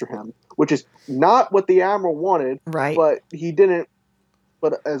capture him, which is not what the Admiral wanted. Right. But he didn't.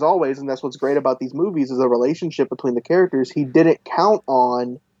 But as always, and that's what's great about these movies, is the relationship between the characters. He didn't count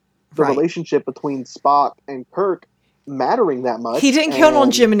on the relationship between Spock and Kirk mattering that much. He didn't count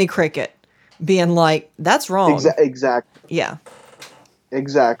on Jiminy Cricket being like, that's wrong. Exactly. Yeah.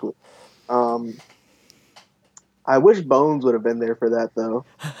 Exactly. I wish Bones would have been there for that, though.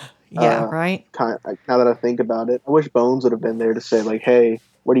 Yeah, right? Now that I think about it, I wish Bones would have been there to say, like, hey,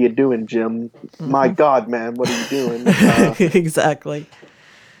 what are you doing, Jim? My God, man, what are you doing? Exactly.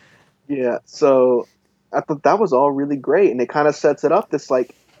 Yeah, so I thought that was all really great, and it kind of sets it up. This,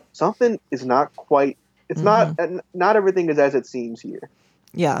 like, something is not quite... It's not everything is as it seems here.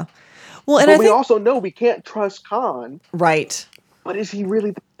 Yeah. Well, and But I we think also know we can't trust Khan. right. But is he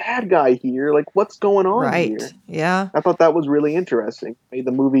really the bad guy here? Like, what's going on here? Right. Yeah. I thought that was really interesting. Made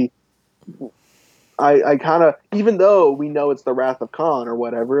the movie. I kind of, even though we know it's the Wrath of Khan or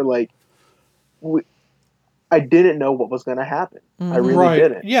whatever, like, I didn't know what was going to happen. I really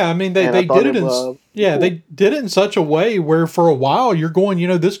didn't. Yeah, I mean And I they thought did it in cool. they did it in such a way where for a while you're going,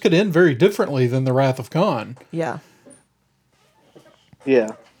 this could end very differently than the Wrath of Khan. Yeah. Yeah.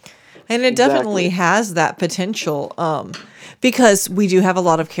 And it definitely has that potential, because we do have a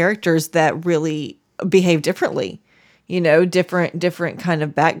lot of characters that really behave differently, different kind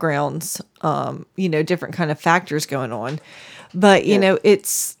of backgrounds, different kind of factors going on. But,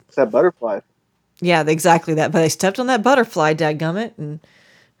 it's that butterfly. Yeah, exactly that. But they stepped on that butterfly, dadgummit, and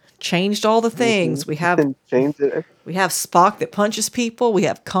changed all the things. We have Spock that punches people. We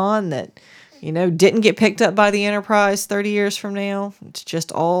have Khan that, didn't get picked up by the Enterprise 30 years from now. It's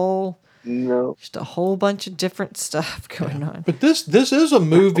just all just a whole bunch of different stuff going on. But this is a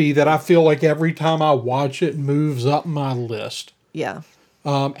movie that I feel like every time I watch it moves up my list. Yeah.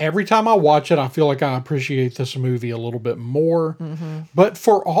 Every time I watch it, I feel like I appreciate this movie a little bit more. But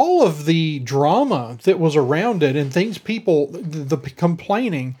for all of the drama that was around it and things the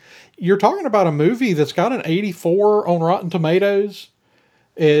complaining, you're talking about a movie that's got an 84 on Rotten Tomatoes,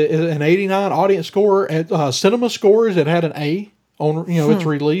 an 89 audience score. At Cinema Scores, it had an A on its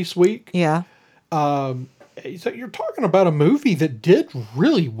release week. Yeah. So you're talking about a movie that did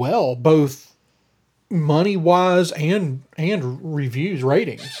really well, both money wise and reviews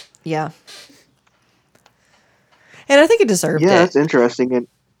ratings. Yeah. And I think it deserved it. Yeah, that's interesting. And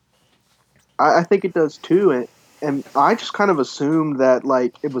I think it does too. And I just kind of assumed that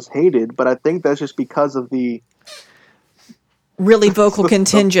like it was hated, but I think that's just because of the really vocal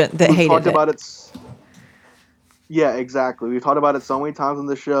contingent that hated talked it. About it. Yeah, exactly. We've talked about it so many times on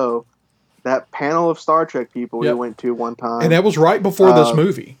the show. That panel of Star Trek people we went to one time. And that was right before this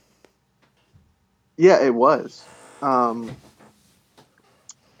movie. Yeah, it was. Was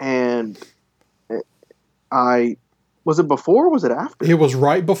it before or was it after? It was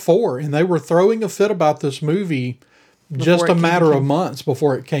right before, and they were throwing a fit about this movie just a matter of months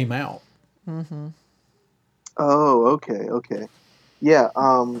before it came out. Mm-hmm. Oh, okay. Yeah,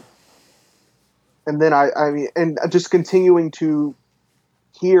 and then I mean, and just continuing to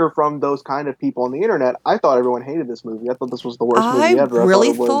hear from those kind of people on the internet, I thought everyone hated this movie. I thought this was the worst movie ever. I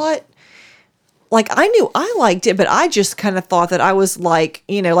really thought like, I knew I liked it, but I just kind of thought that I was like,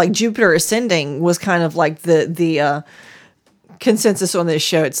 like Jupiter Ascending was kind of like the consensus on this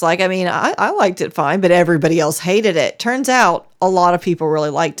show. It's like, I mean, I liked it fine, but everybody else hated it. Turns out a lot of people really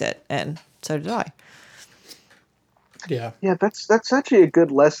liked it, and so did I. Yeah. Yeah, that's actually a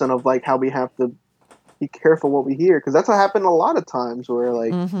good lesson of like how we have to be careful what we hear, because that's what happened a lot of times where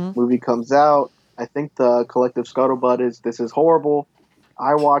like movie comes out. I think the collective scuttlebutt is this is horrible.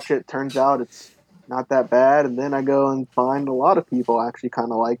 I watch it, turns out it's not that bad, and then I go and find a lot of people actually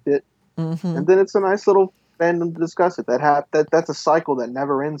kind of liked it, and then it's a nice little fandom to discuss it. That's a cycle that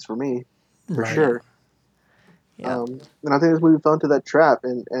never ends for me, for sure. Yeah. And I think this movie fell into that trap,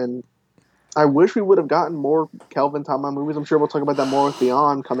 and I wish we would have gotten more Kelvin timeline movies. I'm sure we'll talk about that more with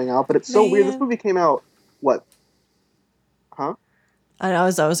Beyond coming out, but it's so weird. This movie came out what? Huh? I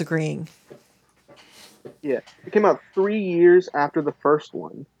was agreeing. Yeah, it came out 3 years after the first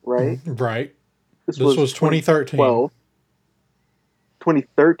one, right? Right. This was 2013.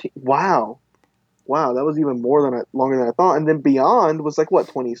 2013. Wow, that was even longer than I thought. And then Beyond was like what,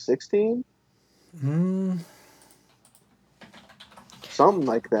 2016? Something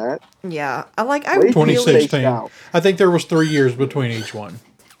like that. Yeah, I 2016. I think there was 3 years between each one.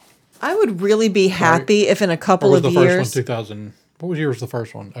 I would really be happy if in a couple of years. The first one 2000. What was year was the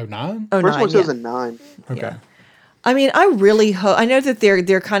first one? 09? First one 2009. Okay. Yeah. I mean, I really hope. I know that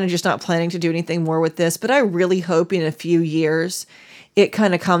they're kind of just not planning to do anything more with this, but I really hope in a few years it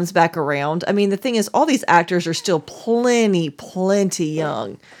kind of comes back around. I mean, the thing is, all these actors are still plenty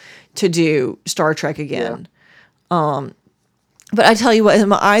young to do Star Trek again. Yeah. But I tell you what,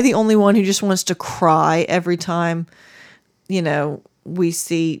 am I the only one who just wants to cry every time, we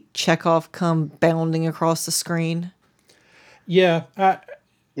see Chekhov come bounding across the screen? Yeah.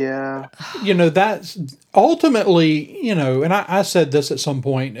 Yeah. That's ultimately, and I said this at some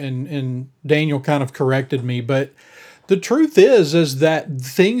point, and Daniel kind of corrected me, but the truth is that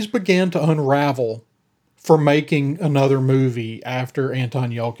things began to unravel for making another movie after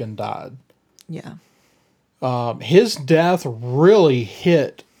Anton Yelchin died. Yeah. His death really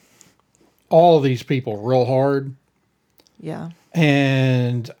hit all of these people real hard. Yeah.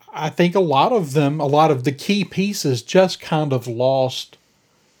 And I think a lot of the key pieces just kind of lost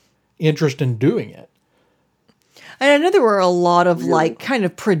interest in doing it. And I know there were a lot of like kind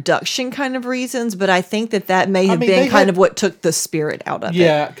of production kind of reasons, but I think that may have been kind of what took the spirit out of it.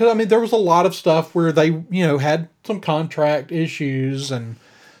 Yeah, because I mean, there was a lot of stuff where they, had some contract issues and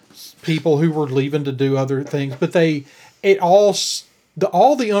people who were leaving to do other things, but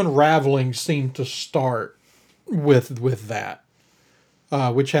all the unraveling seemed to start with that,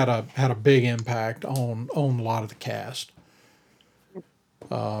 which had a big impact on a lot of the cast.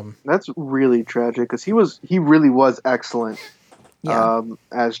 That's really tragic because he really was excellent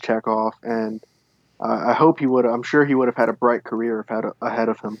as Chekhov, and I hope I'm sure he would have had a bright career ahead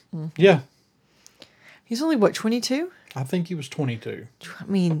of him. Mm-hmm. Yeah. He's only, what, 22? I think he was 22. I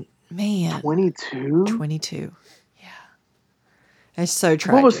mean, man. 22? 22. Yeah. It's so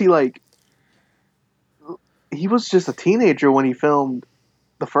tragic. What was he like? He was just a teenager when he filmed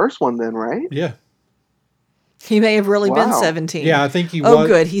the first one then, right? Yeah. He may have really been 17. Yeah, I think he was. Oh,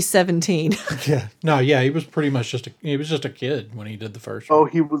 good. He's 17. Yeah. No, yeah, he was pretty much just a kid when he did the first one. Oh,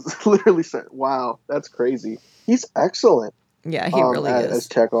 he was literally wow, that's crazy. He's excellent. Yeah, he really is. As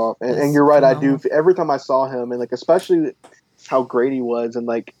Chekhov. And you're right, phenomenal. I do. Every time I saw him, and like especially how great he was and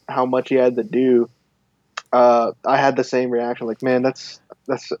like how much he had to do, I had the same reaction. Like, man, that's.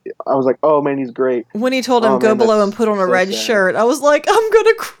 I was like, oh man, he's great. When he told him go below and put on a red shirt, I was like, I'm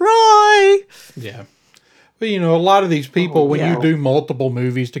gonna cry. Yeah. But, a lot of these people, when you do multiple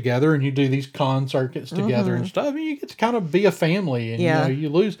movies together and you do these con circuits together and stuff, you get to kind of be a family. And, you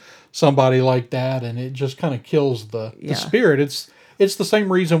lose somebody like that, and it just kind of kills the spirit. It's the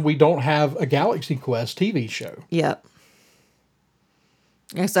same reason we don't have a Galaxy Quest TV show. Yep.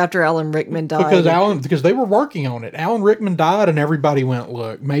 It's after Alan Rickman died. Because they were working on it. Alan Rickman died, and everybody went,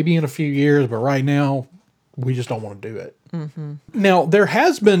 look, maybe in a few years, but right now, we just don't want to do it. Mm-hmm. Now, there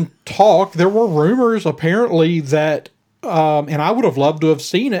has been talk, there were rumors apparently that, and I would have loved to have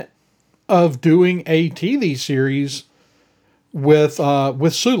seen it, of doing a TV series with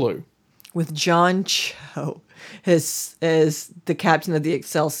Sulu. With John Cho as the captain of the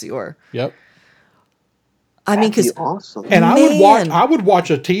Excelsior. Yep. I mean, because awesome. And I would watch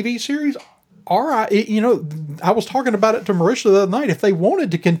a TV series. All right, I was talking about it to Marisha the other night. If they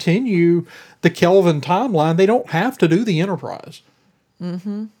wanted to continue the Kelvin timeline, they don't have to do the Enterprise.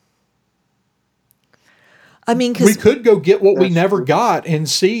 Mm-hmm. I mean, we could go get what we never got and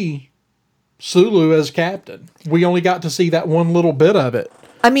see Sulu as captain. We only got to see that one little bit of it.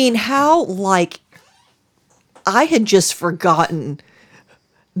 I mean, I had just forgotten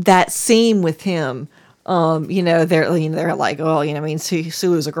that scene with him. They're like,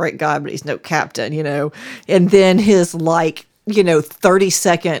 Sulu's a great guy, but he's no captain, and then his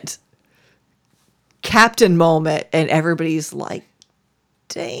 30-second captain moment, and everybody's like,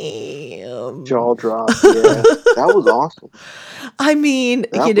 damn, jaw drop. Yeah, that was awesome. I mean,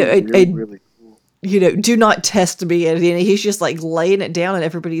 really cool. Do not test me, and he's just like laying it down, and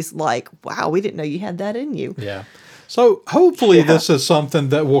everybody's like, wow, we didn't know you had that in you. Yeah. So hopefully this is something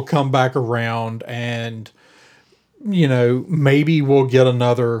that will come back around, and maybe we'll get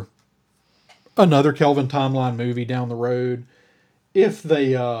another Kelvin timeline movie down the road if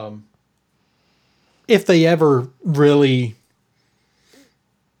they ever really.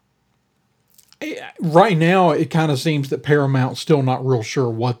 Right now, it kind of seems that Paramount's still not real sure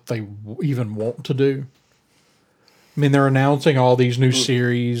what they even want to do. I mean, they're announcing all these new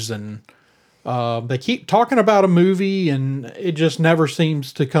series, and they keep talking about a movie, and it just never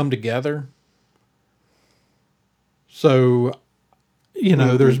seems to come together. So,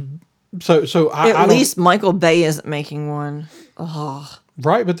 there's at least Michael Bay isn't making one. Oh.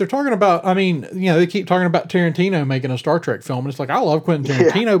 Right, but they're talking about, they keep talking about Tarantino making a Star Trek film, and it's like, I love Quentin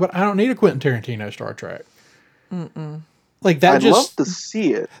Tarantino, but I don't need a Quentin Tarantino Star Trek. Mm-mm. Like that I'd love to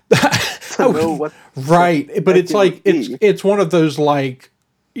see it. To know what right, but it's like, it's one of those, like,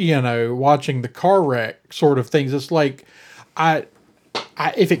 watching the car wreck sort of things. It's like,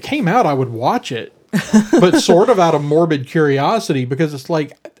 if it came out, I would watch it, but sort of out of morbid curiosity, because it's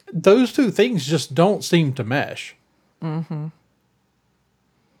like, those two things just don't seem to mesh. Mm-hmm.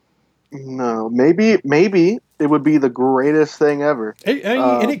 No, maybe it would be the greatest thing ever.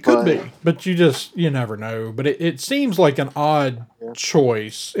 And it could be, but you never know. But it seems like an odd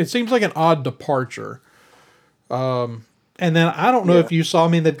choice. It seems like an odd departure. And then I don't know if you saw,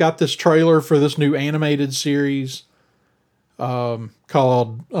 they've got this trailer for this new animated series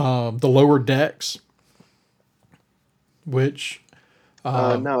called The Lower Decks, which...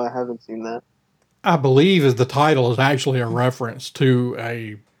 no, I haven't seen that. I believe the title is actually a reference to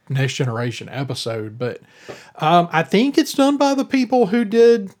a Next Generation episode, but I think it's done by the people who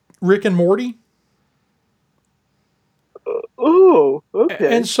did Rick and Morty. Ooh, Oh,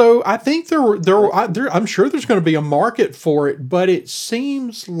 okay. And so I think I'm sure there's going to be a market for it, but it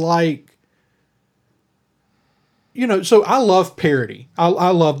seems like, so I love parody. I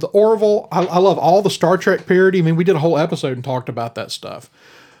love the Orville. I love all the Star Trek parody. I mean, we did a whole episode and talked about that stuff.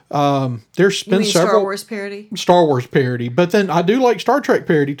 There's been several Star Wars parody, but then I do like Star Trek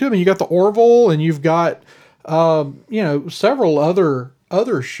parody too. I mean, you got the Orville, and you've got several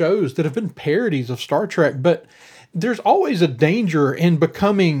other shows that have been parodies of Star Trek, but there's always a danger in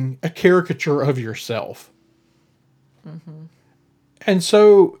becoming a caricature of yourself. Mm-hmm. And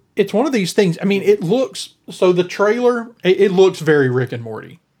so it's one of these things. I mean, the trailer, it looks very Rick and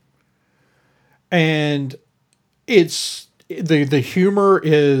Morty. And it's, the humor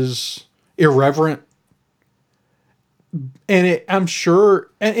is irreverent. And I'm sure,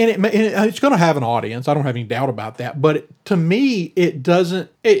 and it's going to have an audience. I don't have any doubt about that. But to me, it doesn't,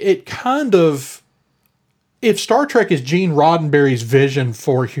 it kind of, if Star Trek is Gene Roddenberry's vision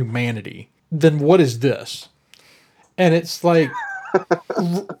for humanity, then what is this? And it's like,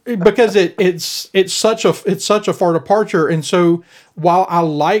 because it's such a far departure. And so while I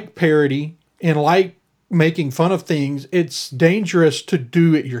like parody and like making fun of things, it's dangerous to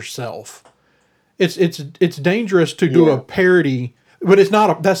do it yourself. It's dangerous to do a parody, but it's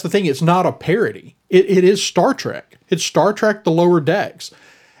not. That's the thing. It's not a parody. It is Star Trek. It's Star Trek: The Lower Decks,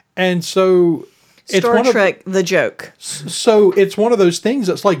 and so Star Trek: The Joke. So it's one of those things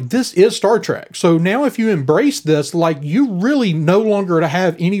that's like, this is Star Trek. So now if you embrace this, like, you really no longer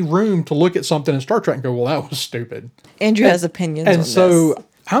have any room to look at something in Star Trek and go, well, that was stupid. Andrew has opinions on this. And so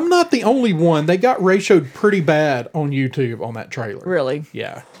I'm not the only one. They got ratioed pretty bad on YouTube on that trailer. Really?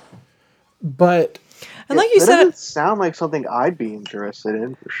 Yeah. But, and like you that said, doesn't sound like something I'd be interested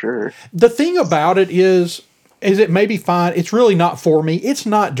in for sure. The thing about it is it may be fine. It's really not for me. It's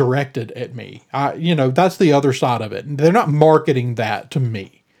not directed at me. That's the other side of it. They're not marketing that to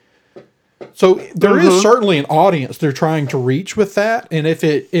me. So there is certainly an audience they're trying to reach with that. And if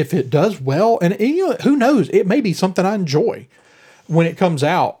it does well, and who knows, it may be something I enjoy when it comes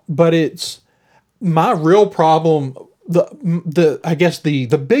out. But it's my real problem. I guess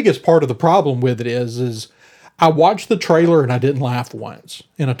the biggest part of the problem with it is I watched the trailer and I didn't laugh once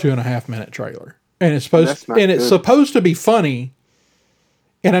in a 2.5 minute trailer. And it's supposed to be funny.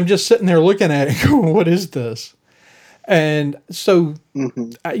 And I'm just sitting there looking at it going, what is this? And so,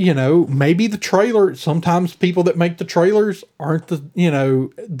 maybe the trailer, sometimes people that make the trailers aren't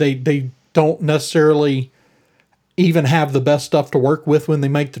they don't necessarily even have the best stuff to work with when they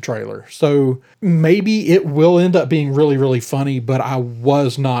make the trailer. So maybe it will end up being really, really funny, but I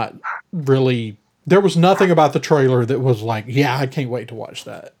was not really, there was nothing about the trailer that was like, yeah, I can't wait to watch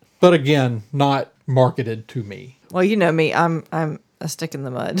that. But again, not marketed to me. Well, you know me, I'm a stick in the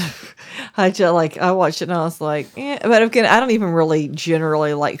mud. I watched it and I was like, but again, I don't even really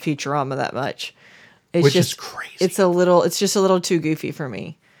generally like Futurama that much. Which is crazy. It's just a little too goofy for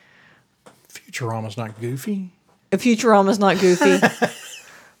me. Futurama's not goofy? Futurama's not goofy.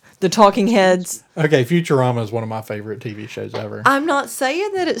 The Talking Heads. Okay, Futurama is one of my favorite TV shows ever. I'm not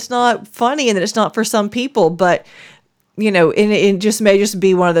saying that it's not funny and that it's not for some people, but it just may just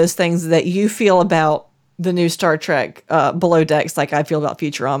be one of those things that you feel about the new Star Trek Below Decks like I feel about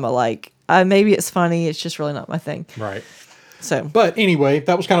Futurama. Like, maybe it's funny, it's just really not my thing. Right. So, but anyway,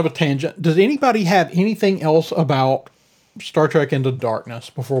 that was kind of a tangent. Does anybody have anything else about Star Trek Into Darkness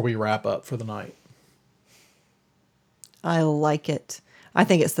before we wrap up for the night? I like it. I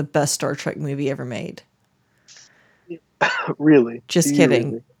think it's the best Star Trek movie ever made. Really? Just kidding.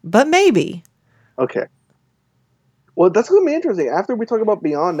 Really? But maybe. Okay. Well, that's going to be interesting. After we talk about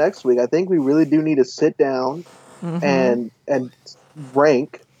Beyond next week, I think we really do need to sit down and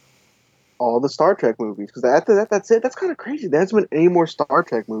rank all the Star Trek movies. Because after that, that's it. That's kind of crazy. There hasn't been any more Star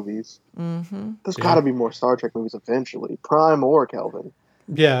Trek movies. Mm-hmm. There's got to be more Star Trek movies eventually. Prime or Kelvin.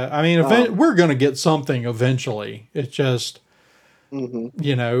 Yeah, I mean, we're going to get something eventually. It's just,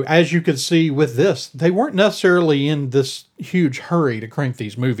 as you could see with this, they weren't necessarily in this huge hurry to crank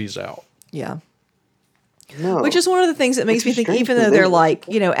these movies out. Yeah. No. Which is one of the things that makes me think, even though they're like,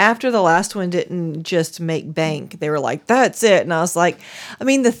 after the last one didn't just make bank, they were like, that's it. And I was like, I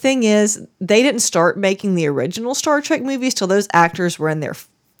mean, the thing is, they didn't start making the original Star Trek movies till those actors were in their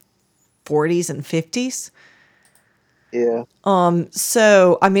 40s and 50s. Yeah.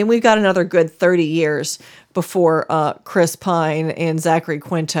 So, I mean, we've got another good 30 years before Chris Pine and Zachary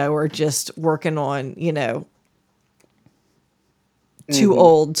Quinto are just working on, too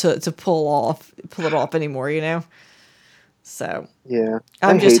old to pull it off anymore, So yeah,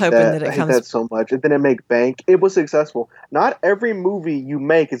 I'm just hoping that it comes. I hate that so much. It didn't make bank. It was successful. Not every movie you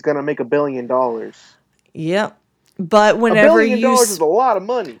make is going to make $1 billion. Yep. But $1 whenever billion is a lot of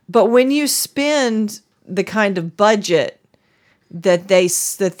money. but when you spend the kind of budget that they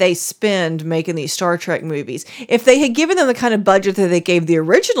spend making these Star Trek movies, if they had given them the kind of budget that they gave the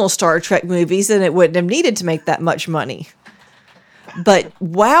original Star Trek movies, then it wouldn't have needed to make that much money. But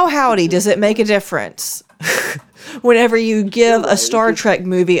wow, howdy, does it make a difference whenever you give a Star Trek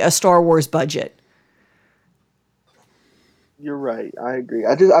movie a Star Wars budget? You're right. I agree.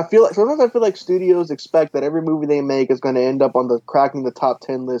 I feel like sometimes I feel like studios expect that every movie they make is going to end up on the cracking the top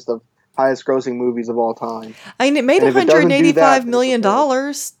 10 list of highest grossing movies of all time. I mean, it made $185 million.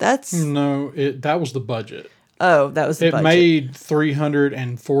 That's that was the budget. Oh, that was the budget. It made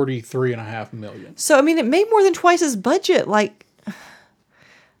 $343.5 million. So I mean, it made more than twice as budget. Like,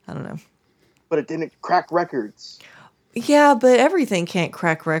 I don't know. But it didn't crack records. Yeah, but everything can't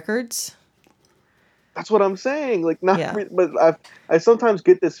crack records. That's what I'm saying. Like, but I sometimes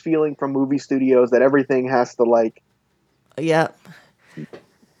get this feeling from movie studios that everything has to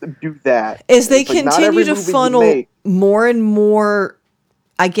do that. As they continue to funnel more and more,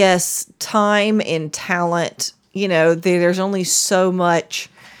 I guess, time and talent. There's only so much.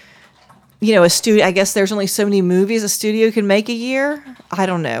 A studio. I guess there's only so many movies a studio can make a year. I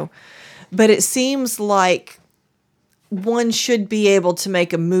don't know, but it seems like one should be able to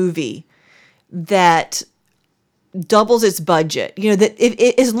make a movie that doubles its budget,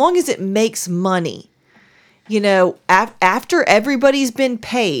 that as long as it makes money, after everybody's been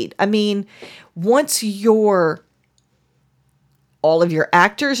paid. I mean, once all of your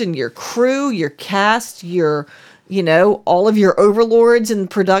actors and your crew, your cast, all of your overlords in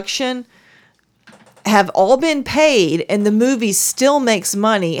production have all been paid and the movie still makes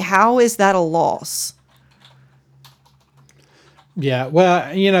money, how is that a loss? Yeah,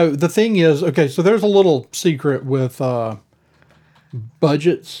 well, the thing is, okay, so there's a little secret with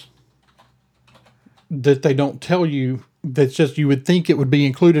budgets that they don't tell you. That's just, you would think it would be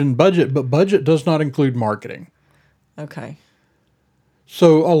included in budget, but budget does not include marketing. Okay.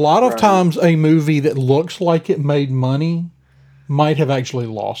 So a lot of times a movie that looks like it made money might have actually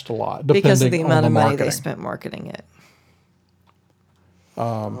lost a lot, depending because of the amount of money marketing they spent marketing it.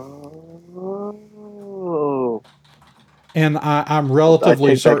 And I'm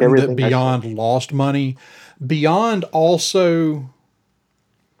relatively certain that Beyond lost money. Beyond also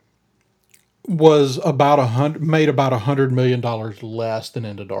was made about $100 million less than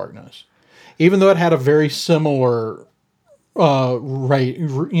Into Darkness, even though it had a very similar rate,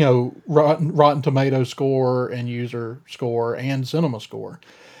 Rotten Tomato score and user score and cinema score.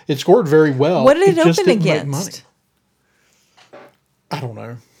 It scored very well. What did it open against? I don't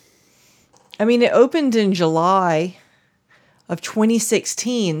know. I mean, it opened in July of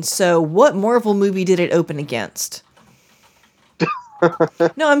 2016. So what Marvel movie did it open against?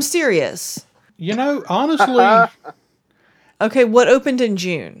 No, I'm serious. Honestly. Okay, what opened in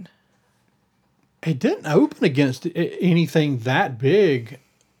June? It didn't open against anything that big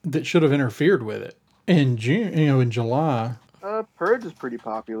that should have interfered with it. In June, in July. Purge is pretty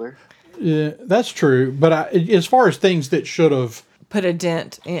popular. Yeah, that's true. But as far as things that should have put a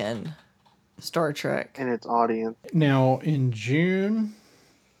dent in Star Trek and its audience. Now, in June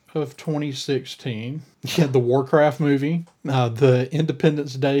of 2016, you had the Warcraft movie, the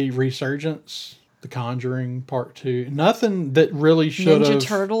Independence Day Resurgence, The Conjuring Part 2. Nothing that really should have... Ninja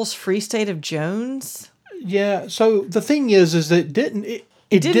Turtles, Free State of Jones? Yeah, so the thing is that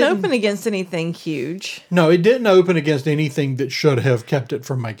it didn't open against anything huge. No, it didn't open against anything that should have kept it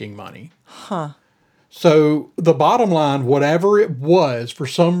from making money. Huh. So the bottom line, whatever it was, for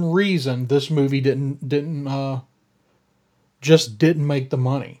some reason, this movie didn't make the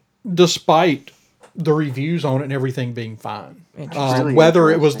money, despite the reviews on it and everything being fine. Whether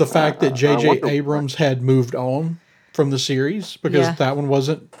it was the fact that J.J. Abrams had moved on from the series, because that one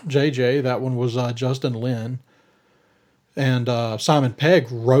wasn't J.J., that one was Justin Lin, and Simon Pegg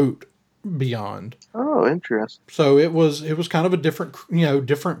wrote Beyond. Oh, interesting. So it was kind of a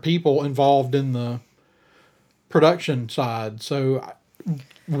different people involved in the production side. So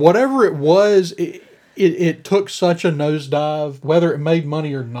whatever it was, it took such a nosedive, whether it made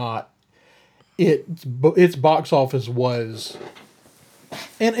money or not. Its box office was,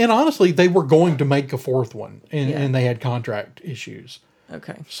 and honestly, they were going to make a fourth one, and they had contract issues.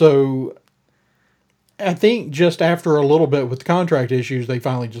 Okay. So I think just after a little bit with the contract issues, they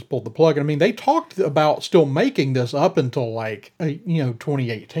finally just pulled the plug. I mean, they talked about still making this up until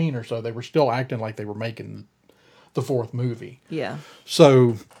 2018 or so. They were still acting like they were making the fourth movie. Yeah.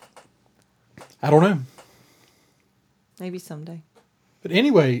 So I don't know. Maybe someday. But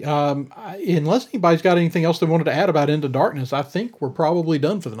anyway, unless anybody's got anything else they wanted to add about Into Darkness, I think we're probably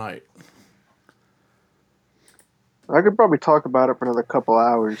done for the night. I could probably talk about it for another couple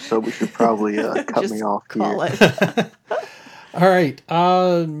hours, so we should probably cut me off call here. it. All right.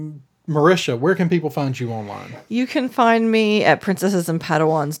 Marisha, where can people find you online? You can find me at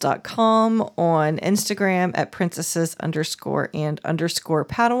princessesandpadawans.com, on Instagram at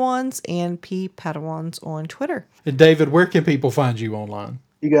princesses_and_padawans, and ppadawans on Twitter. And David, where can people find you online?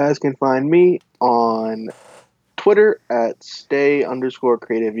 You guys can find me on Twitter at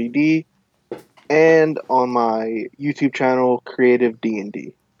stay_creativeed and on my YouTube channel, Creative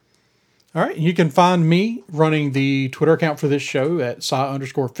D&D. All right. You can find me running the Twitter account for this show at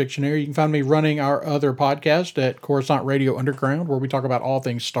sci_fictionary. You can find me running our other podcast at Coruscant Radio Underground, where we talk about all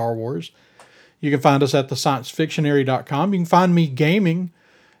things Star Wars. You can find us at thesciencefictionary.com. You can find me gaming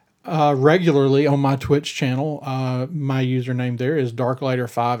regularly on my Twitch channel. My username there is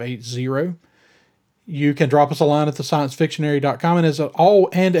darklighter580. You can drop us a line at thesciencefictionary.com.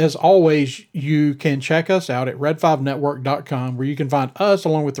 And as always, you can check us out at red5network.com, where you can find us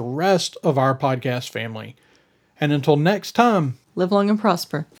along with the rest of our podcast family. And until next time, Live long and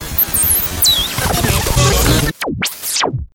prosper.